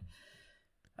something good.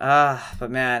 But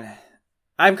man,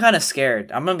 I'm kind of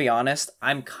scared. I'm going to be honest.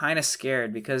 I'm kind of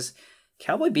scared because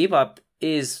Cowboy Bebop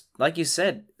is, like you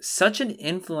said, such an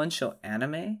influential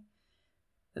anime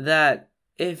that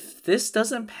if this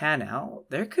doesn't pan out,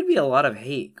 there could be a lot of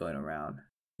hate going around.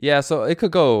 Yeah, so it could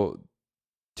go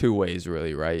two ways,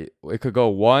 really, right? It could go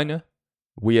one,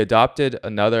 we adopted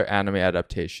another anime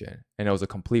adaptation and it was a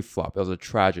complete flop. It was a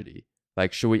tragedy.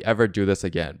 Like, should we ever do this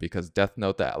again? Because Death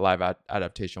Note, that live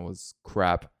adaptation, was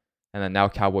crap. And then now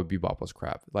Cowboy Bebop was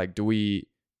crap. Like, do we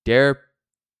dare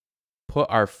put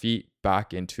our feet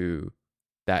back into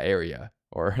that area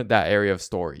or that area of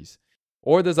stories?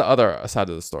 Or there's the other side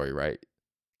of the story, right?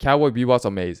 Cowboy Bebop's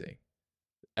amazing.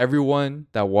 Everyone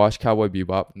that watched Cowboy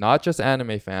Bebop, not just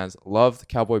anime fans, loved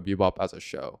Cowboy Bebop as a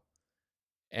show.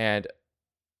 And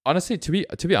honestly, to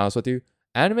be honest with you,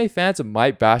 anime fans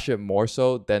might bash it more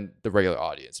so than the regular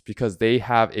audience because they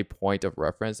have a point of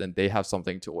reference and they have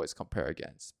something to always compare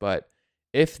against. But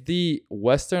if the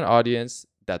Western audience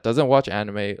that doesn't watch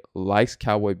anime likes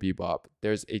Cowboy Bebop,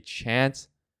 there's a chance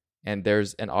and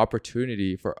there's an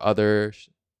opportunity for other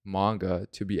manga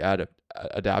to be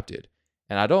adapted.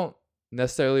 And I don't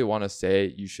necessarily want to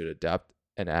say you should adapt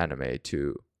an anime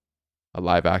to a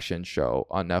live action show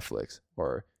on Netflix,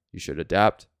 or you should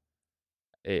adapt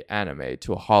a anime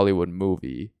to a Hollywood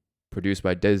movie produced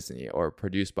by Disney or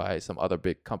produced by some other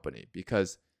big company.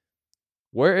 Because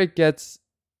where it gets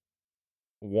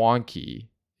wonky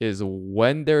is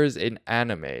when there's an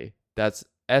anime that's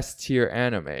S tier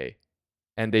anime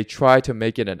and they try to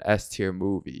make it an S tier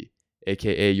movie,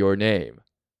 aka Your Name.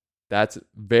 That's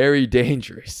very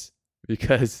dangerous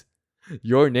because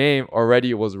Your Name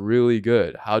already was really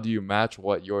good. How do you match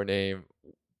what Your Name,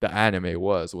 the anime,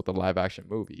 was with a live action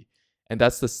movie? And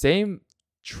that's the same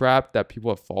trap that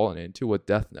people have fallen into with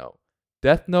Death Note.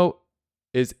 Death Note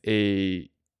is a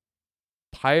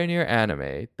pioneer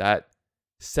anime that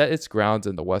set its grounds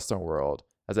in the Western world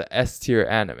as an S tier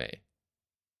anime.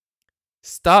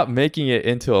 Stop making it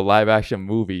into a live action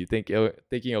movie thinking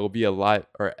it will be a live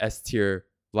or S tier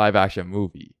live action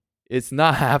movie. It's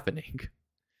not happening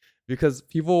because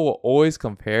people will always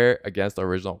compare against the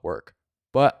original work.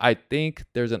 But I think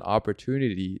there's an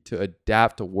opportunity to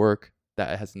adapt a work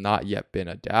that has not yet been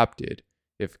adapted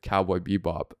if Cowboy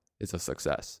Bebop is a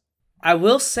success. I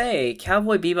will say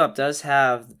Cowboy Bebop does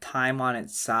have time on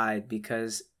its side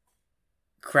because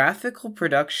graphical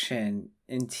production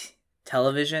in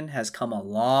television has come a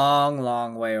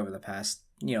long way over the past,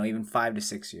 even 5 to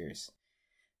 6 years.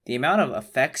 The amount of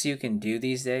effects you can do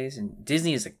these days, and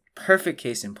Disney is a perfect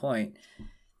case in point,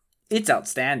 it's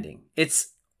outstanding.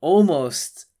 It's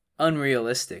almost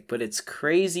unrealistic, but it's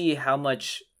crazy how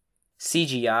much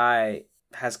CGI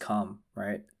has come,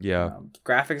 right? Yeah.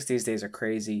 Graphics these days are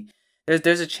crazy.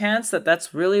 There's a chance that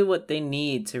that's really what they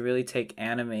need to really take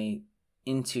anime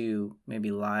into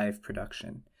maybe live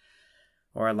production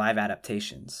or live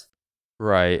adaptations.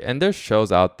 Right. And there's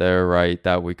shows out there, right,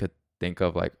 that we could think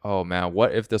of like, oh man,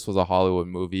 what if this was a Hollywood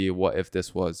movie? What if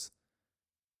this was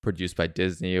produced by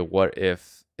Disney? What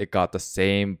if it got the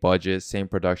same budget, same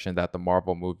production that the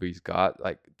Marvel movies got?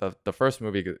 Like the first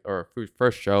movie or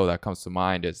first show that comes to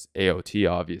mind is AOT,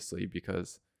 obviously,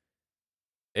 because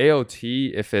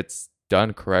AOT, if it's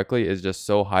done correctly, is just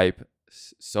so hype,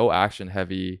 so action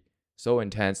heavy, so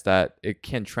intense that it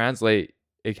can translate.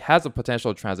 It has the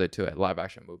potential to translate to a live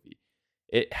action movie.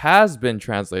 It has been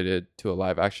translated to a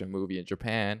live action movie in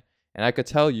Japan, and I could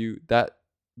tell you that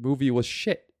movie was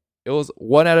shit. It was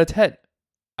 1 out of 10.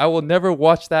 I will never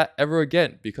watch that ever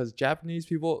again because Japanese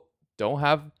people don't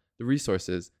have the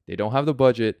resources, they don't have the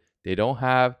budget, they don't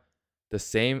have the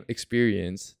same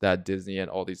experience that Disney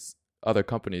and all these other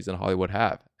companies in Hollywood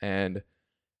have. And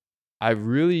I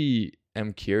really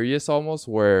am curious almost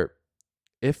where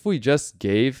if we just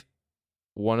gave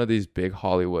one of these big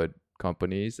Hollywood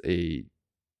companies a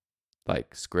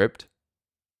like script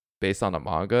based on a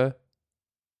manga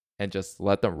and just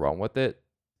let them run with it,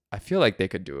 I feel like they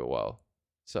could do it well.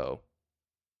 So,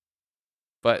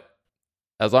 but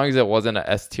as long as it wasn't an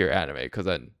S tier anime, because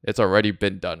then it's already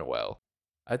been done well.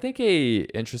 I think a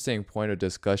interesting point of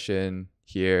discussion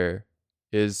here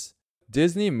is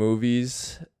Disney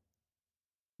movies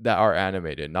that are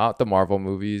animated, not the Marvel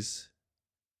movies.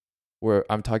 Where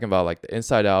I'm talking about like the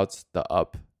Inside Outs, the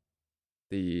Up,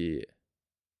 the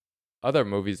other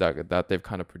movies that they've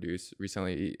kind of produced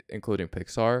recently, including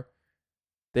Pixar.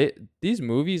 These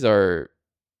movies are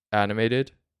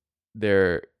animated.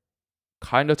 They're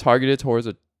kind of targeted towards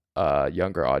a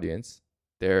younger audience.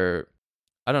 They're,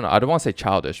 I don't know, I don't want to say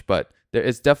childish, but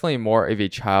it's definitely more of a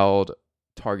child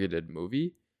targeted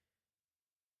movie.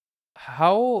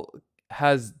 How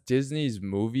has Disney's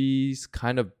movies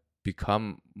kind of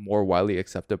become more widely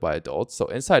accepted by adults? So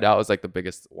Inside Out is like the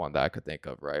biggest one that I could think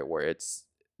of, right? Where it's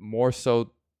more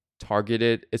so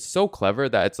targeted. It's so clever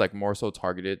that it's like more so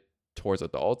targeted towards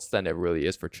adults than it really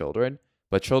is for children,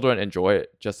 but children enjoy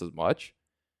it just as much.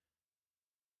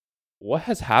 What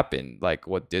has happened like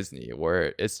with Disney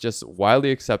where it's just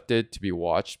widely accepted to be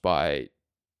watched by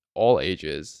all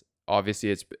ages? Obviously,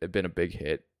 it's been a big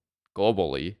hit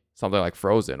globally, something like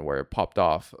Frozen where it popped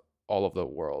off all over the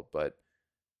world. But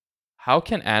how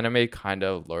can anime kind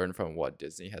of learn from what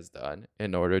Disney has done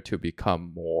in order to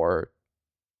become more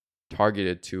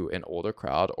targeted to an older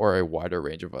crowd or a wider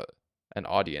range of an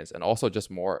audience, and also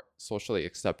just more socially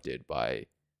accepted by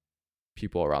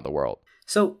people around the world?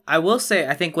 So I will say,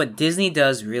 I think what Disney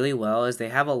does really well is they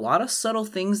have a lot of subtle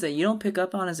things that you don't pick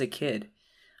up on as a kid.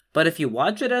 But if you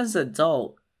watch it as an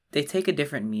adult, they take a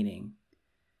different meaning.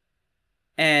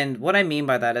 And what I mean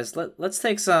by that is, let's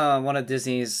take one of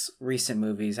Disney's recent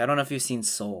movies. I don't know if you've seen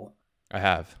Soul. I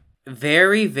have.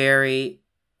 Very, very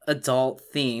adult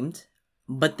themed,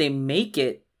 but they make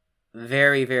it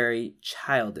very, very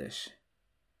childish.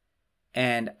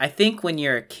 And I think when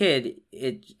you're a kid,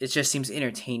 it just seems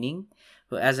entertaining.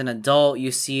 But as an adult,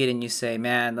 you see it and you say,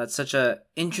 man, that's such a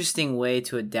interesting way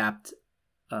to adapt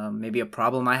maybe a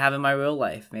problem I have in my real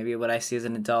life. Maybe what I see as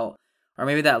an adult. Or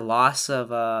maybe that loss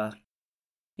of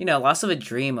loss of a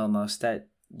dream almost that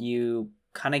you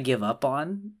kind of give up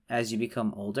on as you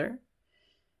become older.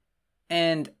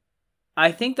 And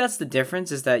I think that's the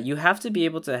difference, is that you have to be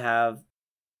able to have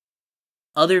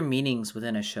other meanings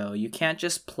within a show. You can't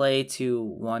just play to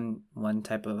one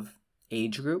type of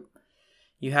age group.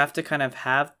 You have to kind of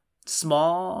have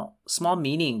small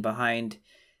meaning behind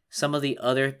some of the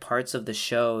other parts of the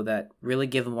show that really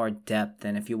give more depth.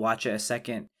 And if you watch it a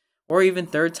second or even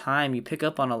third time, you pick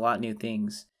up on a lot new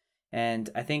things. And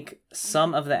I think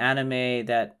some of the anime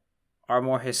that are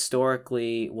more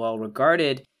historically well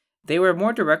regarded, they were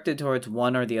more directed towards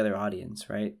one or the other audience,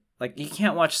 right? Like, you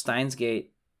can't watch Steins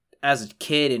Gate as a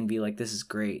kid and be like, this is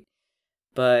great.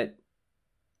 But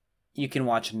you can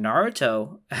watch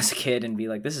Naruto as a kid and be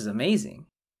like, this is amazing.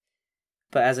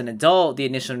 But as an adult, the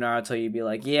initial Naruto, you'd be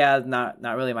like, yeah, not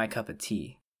really my cup of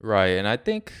tea. Right. And I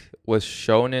think with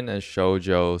shonen and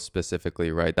shoujo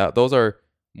specifically, right, that those are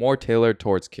more tailored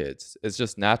towards kids. It's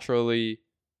just naturally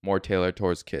more tailored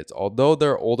towards kids. Although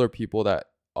there are older people that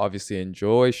obviously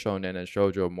enjoy shonen and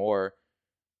shoujo more,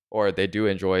 or they do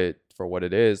enjoy it for what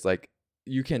it is, like,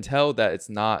 you can tell that it's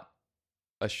not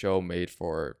a show made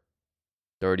for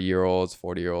 30-year-olds,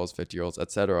 40-year-olds, 50-year-olds,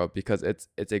 etc., because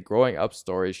it's a growing up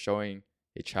story showing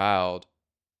a child,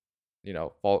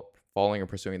 falling and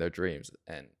pursuing their dreams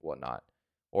and whatnot.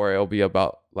 Or it'll be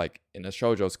about, like in a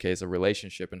shoujo's case, a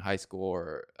relationship in high school,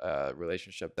 or a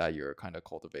relationship that you're kind of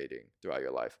cultivating throughout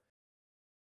your life.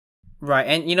 Right.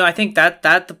 And I think that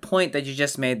the point that you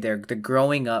just made there, the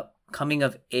growing up, coming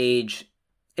of age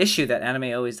issue that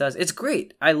anime always does, it's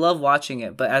great. I love watching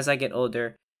it. But as I get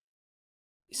older,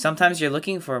 sometimes you're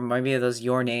looking for maybe those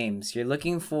your names. You're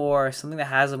looking for something that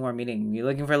has a more meaning. You're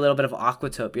looking for a little bit of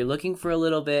Aquatope. You're looking for a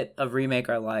little bit of Remake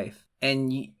Our Life.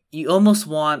 And you almost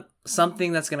want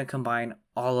something that's going to combine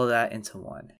all of that into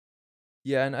one.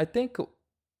 Yeah, and I think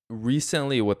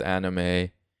recently with anime,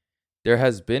 there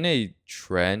has been a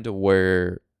trend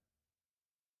where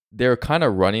they're kind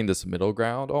of running this middle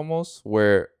ground almost,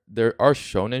 where there are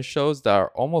shonen shows that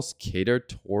are almost catered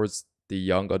towards the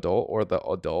young adult or the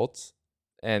adults.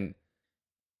 And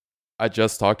I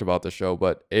just talked about the show,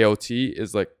 but AOT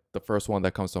is like the first one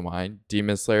that comes to mind.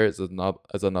 Demon Slayer is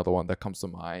another one that comes to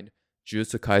mind.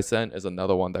 Jujutsu Kaisen is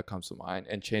another one that comes to mind.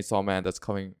 And Chainsaw Man that's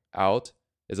coming out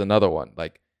is another one.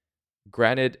 Like,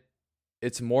 granted,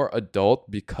 it's more adult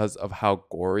because of how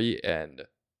gory and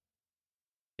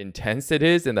intense it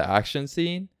is in the action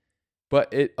scene,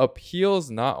 but it appeals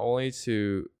not only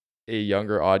to a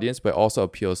younger audience, but also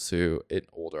appeals to an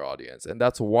older audience. And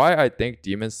that's why I think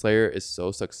Demon Slayer is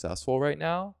so successful right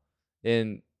now,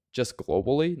 in just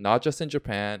globally, not just in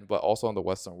Japan, but also in the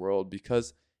Western world,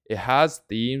 because it has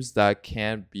themes that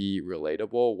can be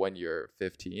relatable when you're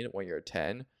 15, when you're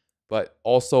 10, but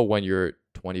also when you're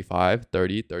 25,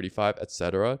 30, 35,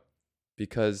 etc.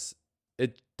 Because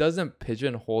it doesn't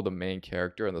pigeonhole the main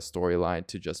character and the storyline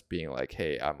to just being like,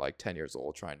 hey, I'm like 10 years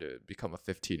old trying to become a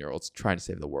 15-year-old trying to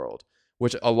save the world,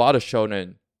 which a lot of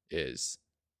shonen is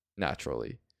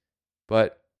naturally.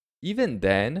 But even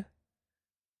then,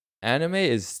 anime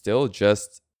is still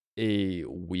just a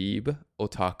weeb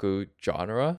otaku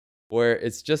genre, where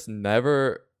it's just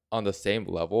never on the same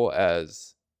level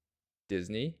as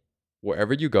Disney.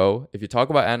 Wherever you go, if you talk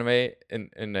about anime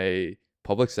in a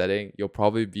public setting, you'll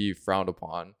probably be frowned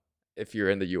upon if you're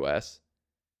in the US.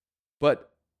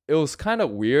 But it was kind of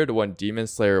weird when Demon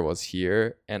Slayer was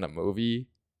here and a movie,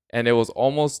 and it was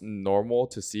almost normal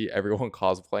to see everyone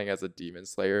cosplaying as a Demon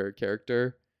Slayer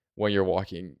character when you're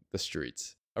walking the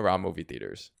streets around movie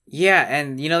theaters. Yeah,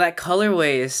 and that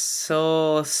colorway is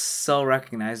so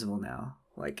recognizable now.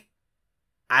 Like,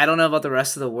 I don't know about the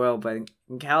rest of the world, but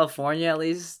in California at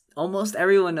least, almost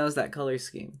everyone knows that color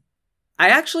scheme. I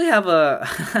actually have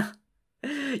a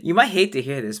you might hate to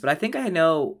hear this, but I think I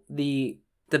know the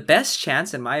best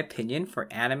chance, in my opinion, for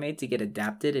anime to get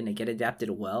adapted and to get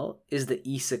adapted well is the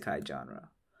isekai genre.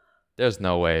 There's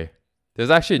no way.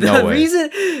 There's actually no way.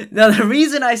 The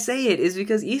reason I say it is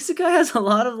because isekai has a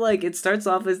lot of, like, it starts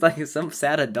off as like some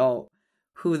sad adult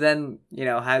who then,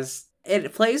 has,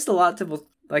 it plays a lot to both,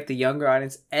 like, the younger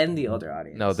audience and the older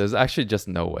audience. No, there's actually just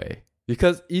no way.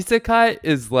 Because isekai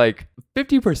is like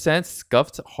 50%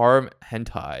 scuffed harem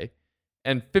hentai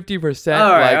and 50%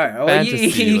 Well,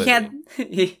 fantasy. You can't,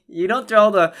 you don't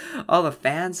throw all the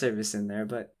fan service in there,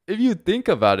 but if you think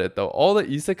about it though, all the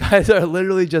isekais are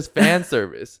literally just fan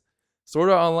service. Sword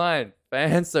Art Online,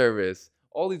 fan service.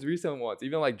 all these recent ones,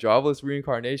 even like Jobless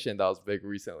Reincarnation, that was big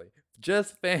recently.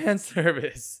 Just fan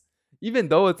service. Even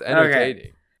though it's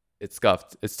entertaining, it's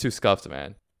scuffed. It's too scuffed,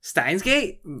 man. Steins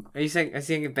Gate? Are you saying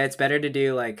it's better to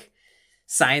do like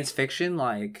science fiction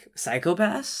like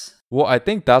Psychopaths? Well, I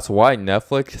think that's why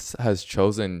Netflix has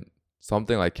chosen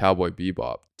something like Cowboy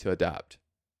Bebop to adapt,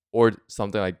 or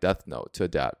something like Death Note to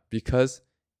adapt, because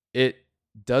it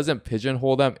doesn't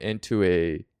pigeonhole them into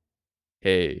a,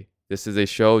 hey, this is a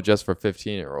show just for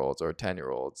 15-year-olds or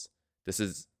 10-year-olds. This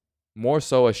is more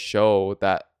so a show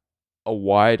that a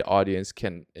wide audience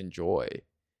can enjoy.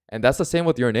 And that's the same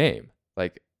with Your Name.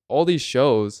 Like, all these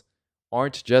shows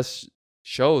aren't just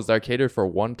shows that are catered for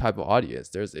one type of audience.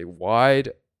 There's a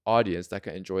wide audience that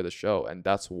can enjoy the show, and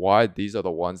that's why these are the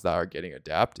ones that are getting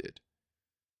adapted.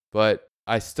 But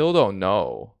I still don't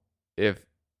know if,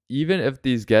 even if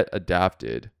these get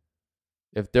adapted,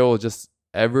 if there will just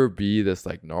ever be this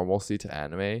like normalcy to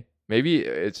anime. Maybe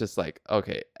it's just like,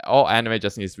 okay, all anime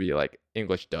just needs to be like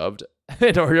English dubbed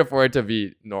in order for it to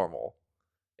be normal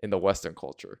in the Western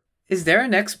culture. Is there a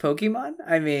next Pokemon?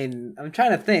 I mean, I'm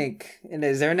trying to think. And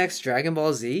is there a next Dragon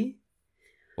Ball Z?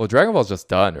 Well, Dragon Ball's just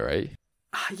done, right?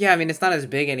 Yeah, I mean, it's not as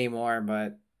big anymore,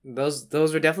 but those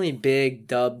were definitely big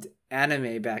dubbed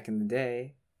anime back in the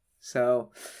day.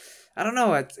 So, I don't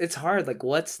know. It's hard. Like,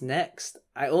 what's next?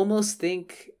 I almost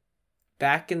think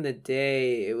back in the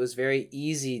day, it was very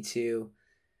easy to,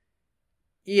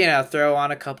 throw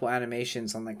on a couple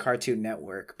animations on like Cartoon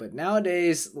Network. But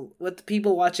nowadays, with the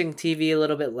people watching TV a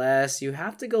little bit less, you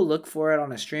have to go look for it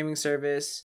on a streaming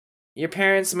service. Your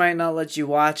parents might not let you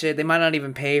watch it. They might not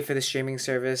even pay for the streaming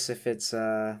service if it's,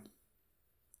 I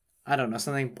don't know,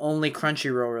 something only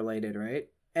Crunchyroll related, right?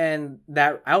 And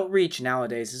that outreach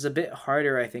nowadays is a bit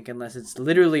harder, I think, unless it's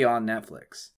literally on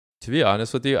Netflix. To be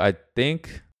honest with you, I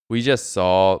think we just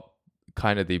saw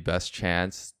kind of the best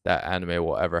chance that anime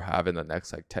will ever have in the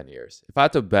next like 10 years. If I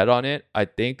had to bet on it, I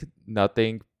think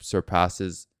nothing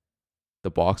surpasses the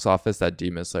box office that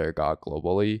Demon Slayer got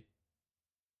globally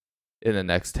in the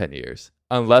next 10 years.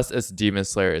 Unless it's Demon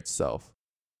Slayer itself.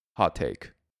 Hot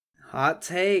take. Hot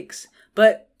takes.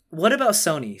 But what about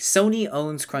Sony? Sony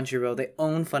owns Crunchyroll. They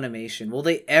own Funimation. Will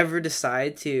they ever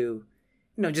decide to,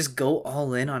 just go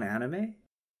all in on anime?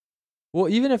 Well,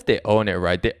 even if they own it,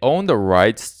 right? They own the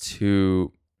rights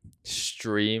to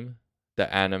stream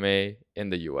the anime in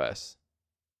the US.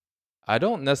 I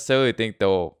don't necessarily think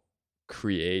they'll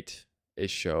create a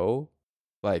show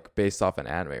like based off an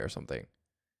anime or something.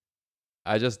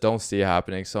 I just don't see it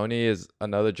happening. Sony is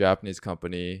another Japanese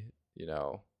company,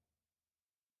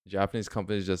 Japanese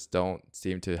companies just don't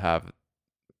seem to have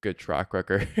good track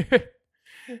record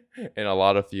in a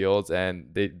lot of fields,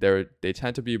 and they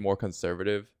tend to be more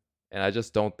conservative, and I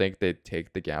just don't think they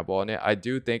take the gamble on it. I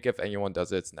do think if anyone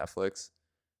does it, it's Netflix,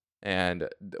 and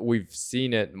we've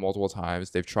seen it multiple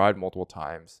times. They've tried multiple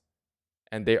times,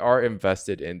 and they are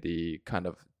invested in the kind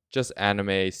of just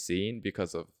anime scene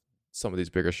because of some of these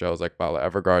bigger shows like Violet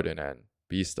Evergarden and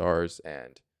Beastars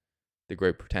and The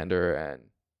Great Pretender and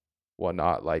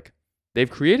whatnot. Like, they've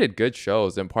created good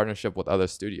shows in partnership with other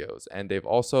studios, and they've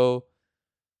also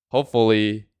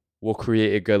hopefully will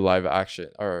create a good live action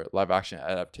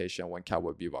adaptation when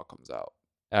Cowboy Bebop comes out.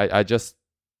 I just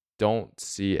don't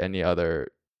see any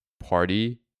other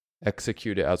party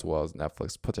execute it as well as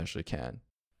Netflix potentially can.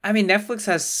 I mean, Netflix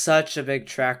has such a big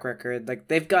track record. Like,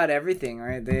 they've got everything,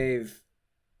 right?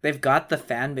 They've got the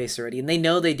fan base already, and they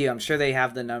know they do. I'm sure they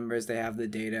have the numbers, they have the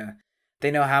data.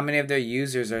 They know how many of their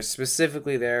users are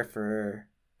specifically there for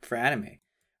anime.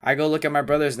 I go look at my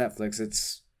brother's Netflix.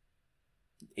 It's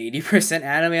 80%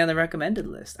 anime on the recommended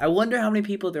list. I wonder how many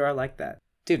people there are like that.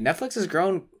 Dude, Netflix has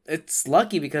grown. It's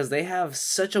lucky because they have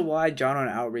such a wide genre and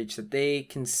outreach that they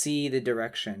can see the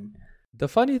direction. The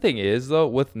funny thing is, though,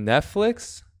 with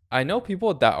Netflix, I know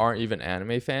people that aren't even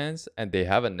anime fans and they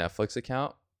have a Netflix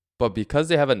account, but because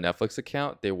they have a Netflix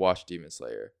account, they watch Demon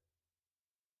Slayer.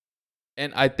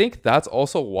 And I think that's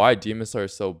also why Demon Slayer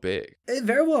is so big. It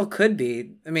very well could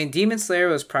be. I mean, Demon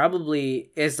Slayer if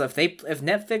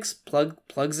Netflix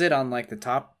plugs it on like the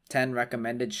top 10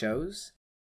 recommended shows,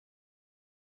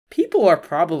 people are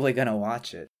probably gonna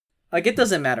watch it. Like, it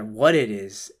doesn't matter what it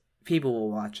is, people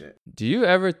will watch it. Do you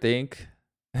ever think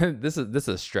this is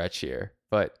a stretch here,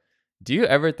 but do you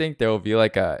ever think there will be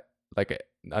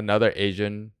another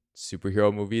Asian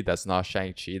superhero movie that's not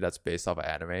Shang-Chi that's based off of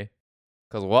anime?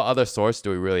 Because what other source do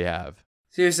we really have?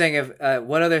 So you're saying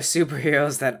what other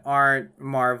superheroes that aren't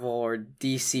Marvel or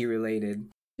DC related?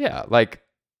 Yeah, like,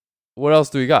 what else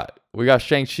do we got? We got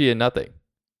Shang-Chi and nothing.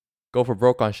 Go for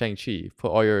broke on Shang-Chi. Put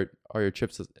all your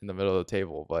chips in the middle of the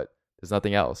table, but There's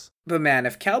nothing else. But man,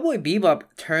 if Cowboy Bebop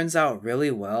turns out really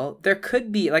well, there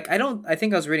could be like I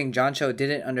think I was reading John Cho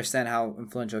didn't understand how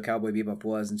influential Cowboy Bebop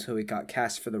was until he got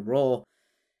cast for the role.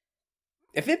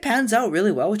 If it pans out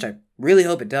really well, which I really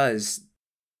hope it does,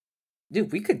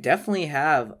 dude, we could definitely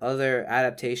have other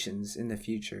adaptations in the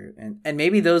future, and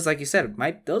maybe those, like you said,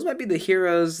 might be the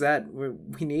heroes that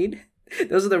we need.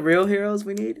 Those are the real heroes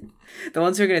we need, the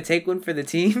ones who are gonna take one for the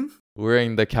team. We're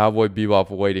in the Cowboy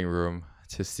Bebop waiting room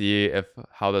to see if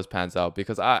how this pans out,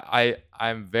 because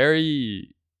I'm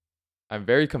very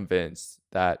convinced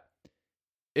that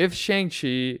if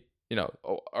Shang-Chi,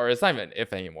 or it's not even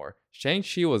if anymore,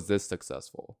 Shang-Chi was this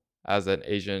successful as an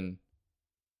Asian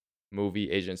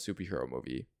superhero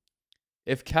movie.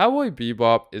 If Cowboy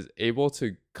Bebop is able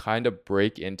to kind of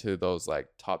break into those like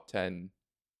top 10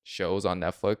 shows on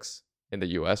Netflix in the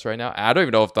US right now, I don't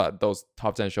even know if those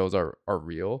top 10 shows are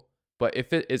real, but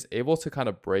if it is able to kind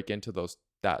of break into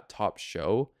that top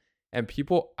show and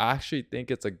people actually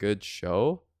think it's a good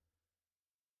show,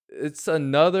 it's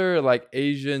another like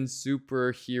Asian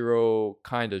superhero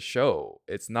kind of show.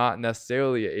 It's not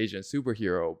necessarily an Asian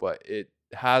superhero, but it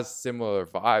has similar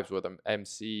vibes where the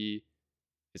MC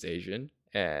is Asian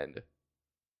and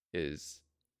is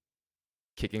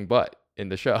kicking butt in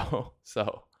the show.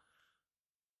 So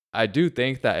I do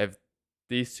think that if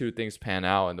these two things pan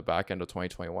out in the back end of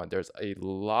 2021, there's a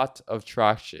lot of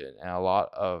traction and a lot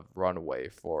of runway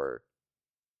for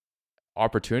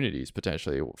opportunities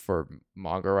potentially for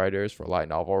manga writers, for light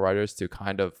novel writers to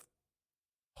kind of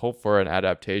hope for an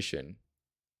adaptation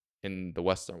in the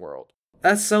Western world.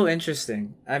 That's so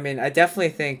interesting. I mean, I definitely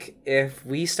think if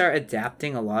we start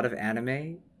adapting a lot of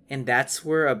anime, and that's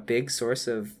where a big source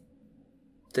of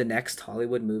the next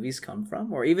Hollywood movies come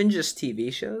from, or even just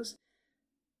TV shows,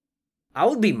 I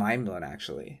would be mind blown,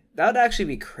 actually. That would actually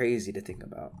be crazy to think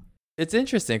about. It's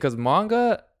interesting because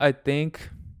manga, I think,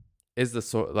 is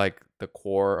the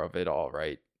core of it all,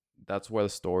 right? That's where the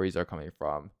stories are coming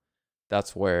from.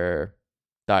 That's where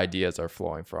the ideas are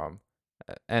flowing from.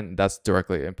 And that's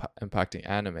directly impacting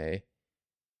anime.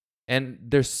 And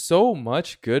there's so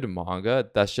much good manga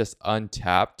that's just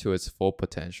untapped to its full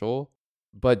potential.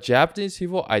 But Japanese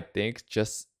people, I think,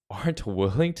 just aren't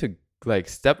willing to like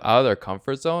step out of their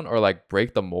comfort zone or like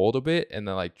break the mold a bit and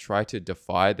then like try to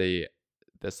defy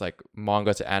this like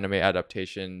manga to anime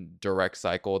adaptation direct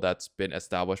cycle that's been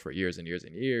established for years and years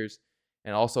and years.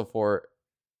 And also for,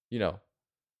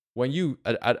 when you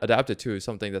adapt it to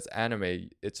something that's anime,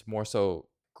 it's more so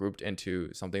grouped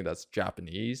into something that's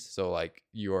Japanese. So like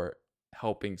you're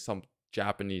helping some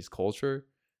Japanese culture,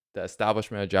 the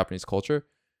establishment of Japanese culture.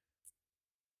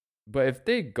 But if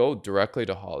they go directly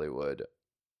to Hollywood,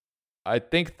 I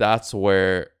think that's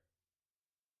where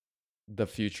the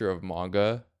future of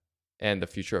manga and the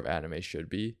future of anime should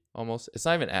be almost. It's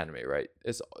not even anime, right?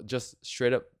 It's just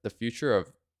straight up the future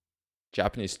of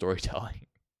Japanese storytelling,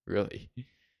 really.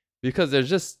 Because there's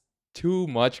just too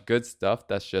much good stuff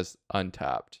that's just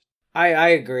untapped. I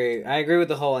agree. I agree with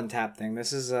the whole untapped thing.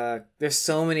 This is there's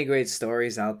so many great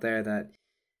stories out there that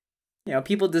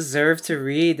people deserve to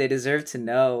read. They deserve to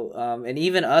know. And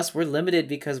even us, we're limited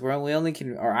because I only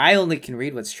can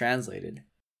read what's translated.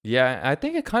 Yeah, I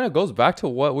think it kind of goes back to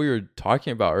what we were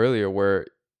talking about earlier, where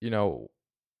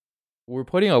we're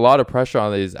putting a lot of pressure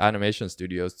on these animation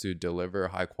studios to deliver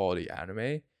high quality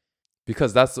anime,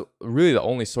 because that's really the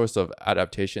only source of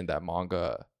adaptation that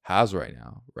manga has right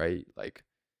now, right? Like,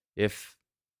 if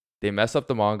they mess up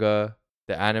the manga,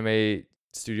 the anime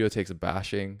studio takes a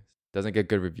bashing, doesn't get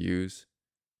good reviews,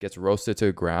 gets roasted to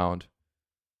the ground,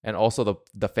 and also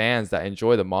the fans that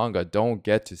enjoy the manga don't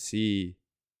get to see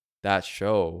that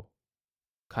show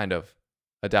kind of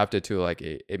adapted to like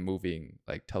a moving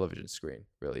like television screen,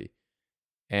 really.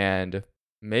 And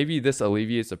maybe this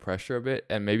alleviates the pressure a bit,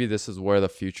 and maybe this is where the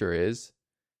future is,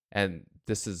 and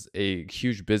this is a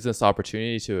huge business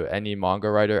opportunity to any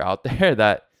manga writer out there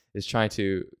that is trying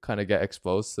to kind of get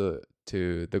exposed to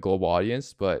the global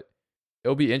audience. But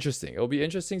it'll be interesting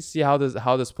to see how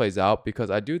this plays out, because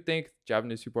I do think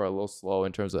Japanese people are a little slow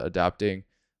in terms of adapting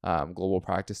global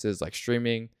practices like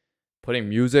streaming. Putting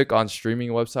music on streaming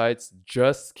websites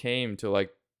just came to like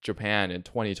Japan in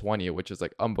 2020, which is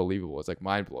like unbelievable. It's like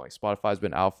mind blowing. Spotify's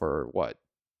been out for what,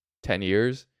 10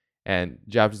 years, and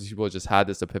Japanese people just had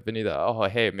this epiphany that, oh,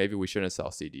 hey, maybe we shouldn't sell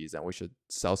CDs and we should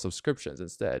sell subscriptions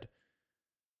instead.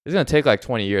 It's gonna take like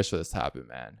 20 years for this to happen,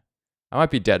 man. I might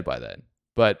be dead by then,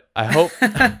 but I hope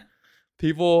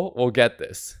people will get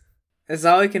this. That's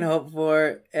all we can hope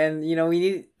for. And we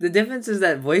need, the difference is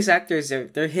that voice actors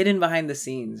they're hidden behind the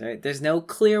scenes, right? There's no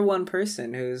clear one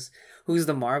person who's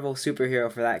the Marvel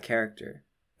superhero for that character.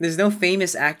 there's no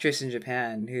famous actress in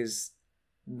Japan who's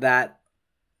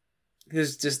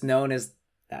just known as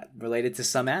that, related to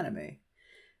some anime.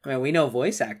 I mean, we know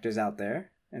voice actors out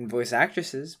there and voice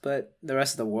actresses, but the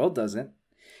rest of the world doesn't.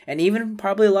 And even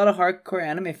probably a lot of hardcore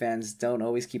anime fans don't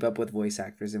always keep up with voice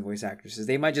actors and voice actresses.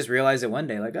 They might just realize it one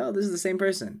day, like, oh, this is the same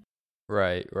person.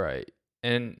 Right.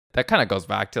 And that kind of goes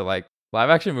back to like live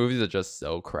action movies are just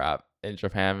so crap in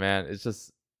Japan, man. It's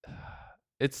just,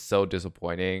 it's so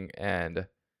disappointing. And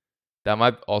that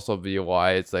might also be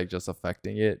why it's like just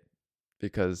affecting it,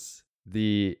 because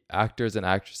the actors and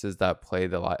actresses that play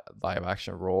the live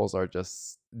action roles are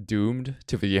just doomed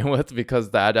to begin with,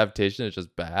 because the adaptation is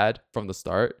just bad from the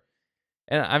start.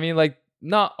 And I mean, like,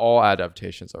 not all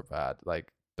adaptations are bad.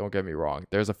 Like, don't get me wrong.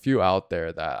 There's a few out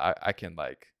there that I can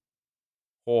like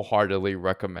wholeheartedly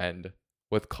recommend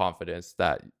with confidence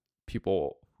that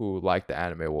people who like the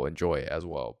anime will enjoy it as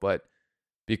well. But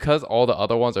because all the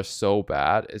other ones are so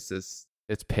bad, it's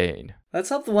pain. Let's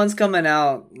hope the ones coming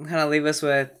out kind of leave us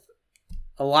with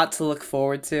a lot to look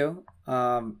forward to.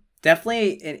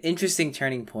 Definitely an interesting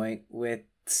turning point with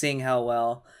seeing how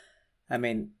well, I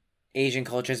mean, Asian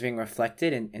culture is being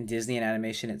reflected in Disney and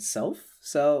animation itself.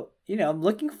 So, I'm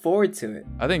looking forward to it.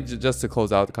 I think just to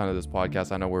close out kind of this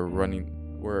podcast, I know we're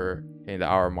hitting the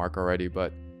hour mark already,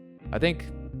 but I think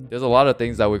there's a lot of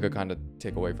things that we could kind of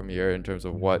take away from here in terms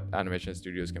of what animation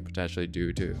studios can potentially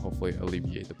do to hopefully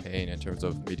alleviate the pain in terms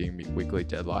of meeting weekly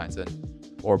deadlines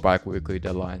or bi-weekly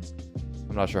deadlines.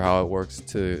 I'm not sure how it works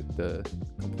to the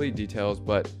complete details,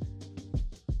 but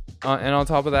and on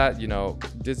top of that,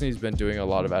 Disney's been doing a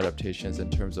lot of adaptations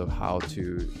in terms of how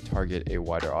to target a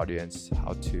wider audience,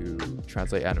 how to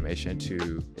translate animation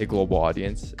to a global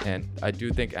audience. And I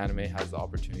do think anime has the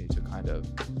opportunity to kind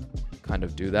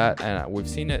of do that. And we've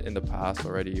seen it in the past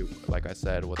already, like I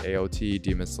said, with AOT,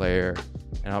 Demon Slayer,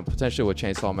 and potentially with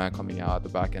Chainsaw Man coming out at the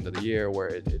back end of the year, where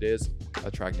it is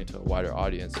attracting to a wider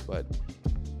audience. But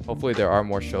hopefully there are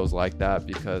more shows like that,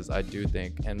 because I do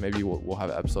think, and maybe we'll have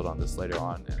an episode on this later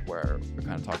on where we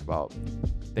kind of talk about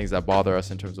things that bother us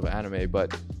in terms of anime,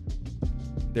 but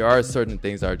there are certain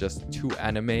things that are just too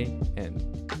anime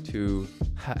and too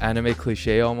anime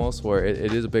cliche almost, where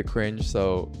it is a bit cringe.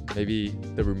 So maybe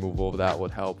the removal of that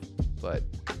would help. But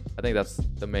I think that's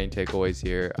the main takeaways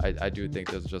here. I do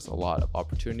think there's just a lot of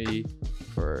opportunity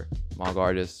for manga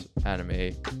artists,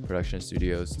 anime production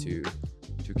studios to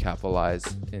capitalize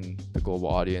in the global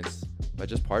audience by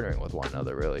just partnering with one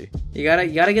another. Really, you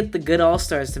gotta get the good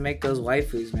all-stars to make those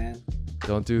waifus, man.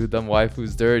 Don't do them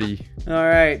waifus dirty. All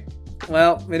right,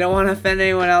 well, we don't want to offend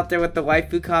anyone out there with the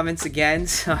waifu comments again,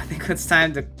 so I think it's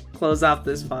time to close off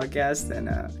this podcast.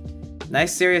 And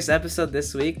nice serious episode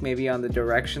this week, maybe on the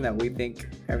direction that we think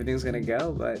everything's gonna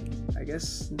go, but I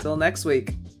guess until next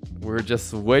week, we're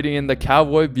just waiting in the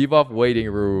Cowboy Bebop waiting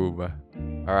room.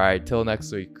 All right, till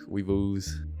next week, weeboos.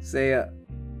 See ya.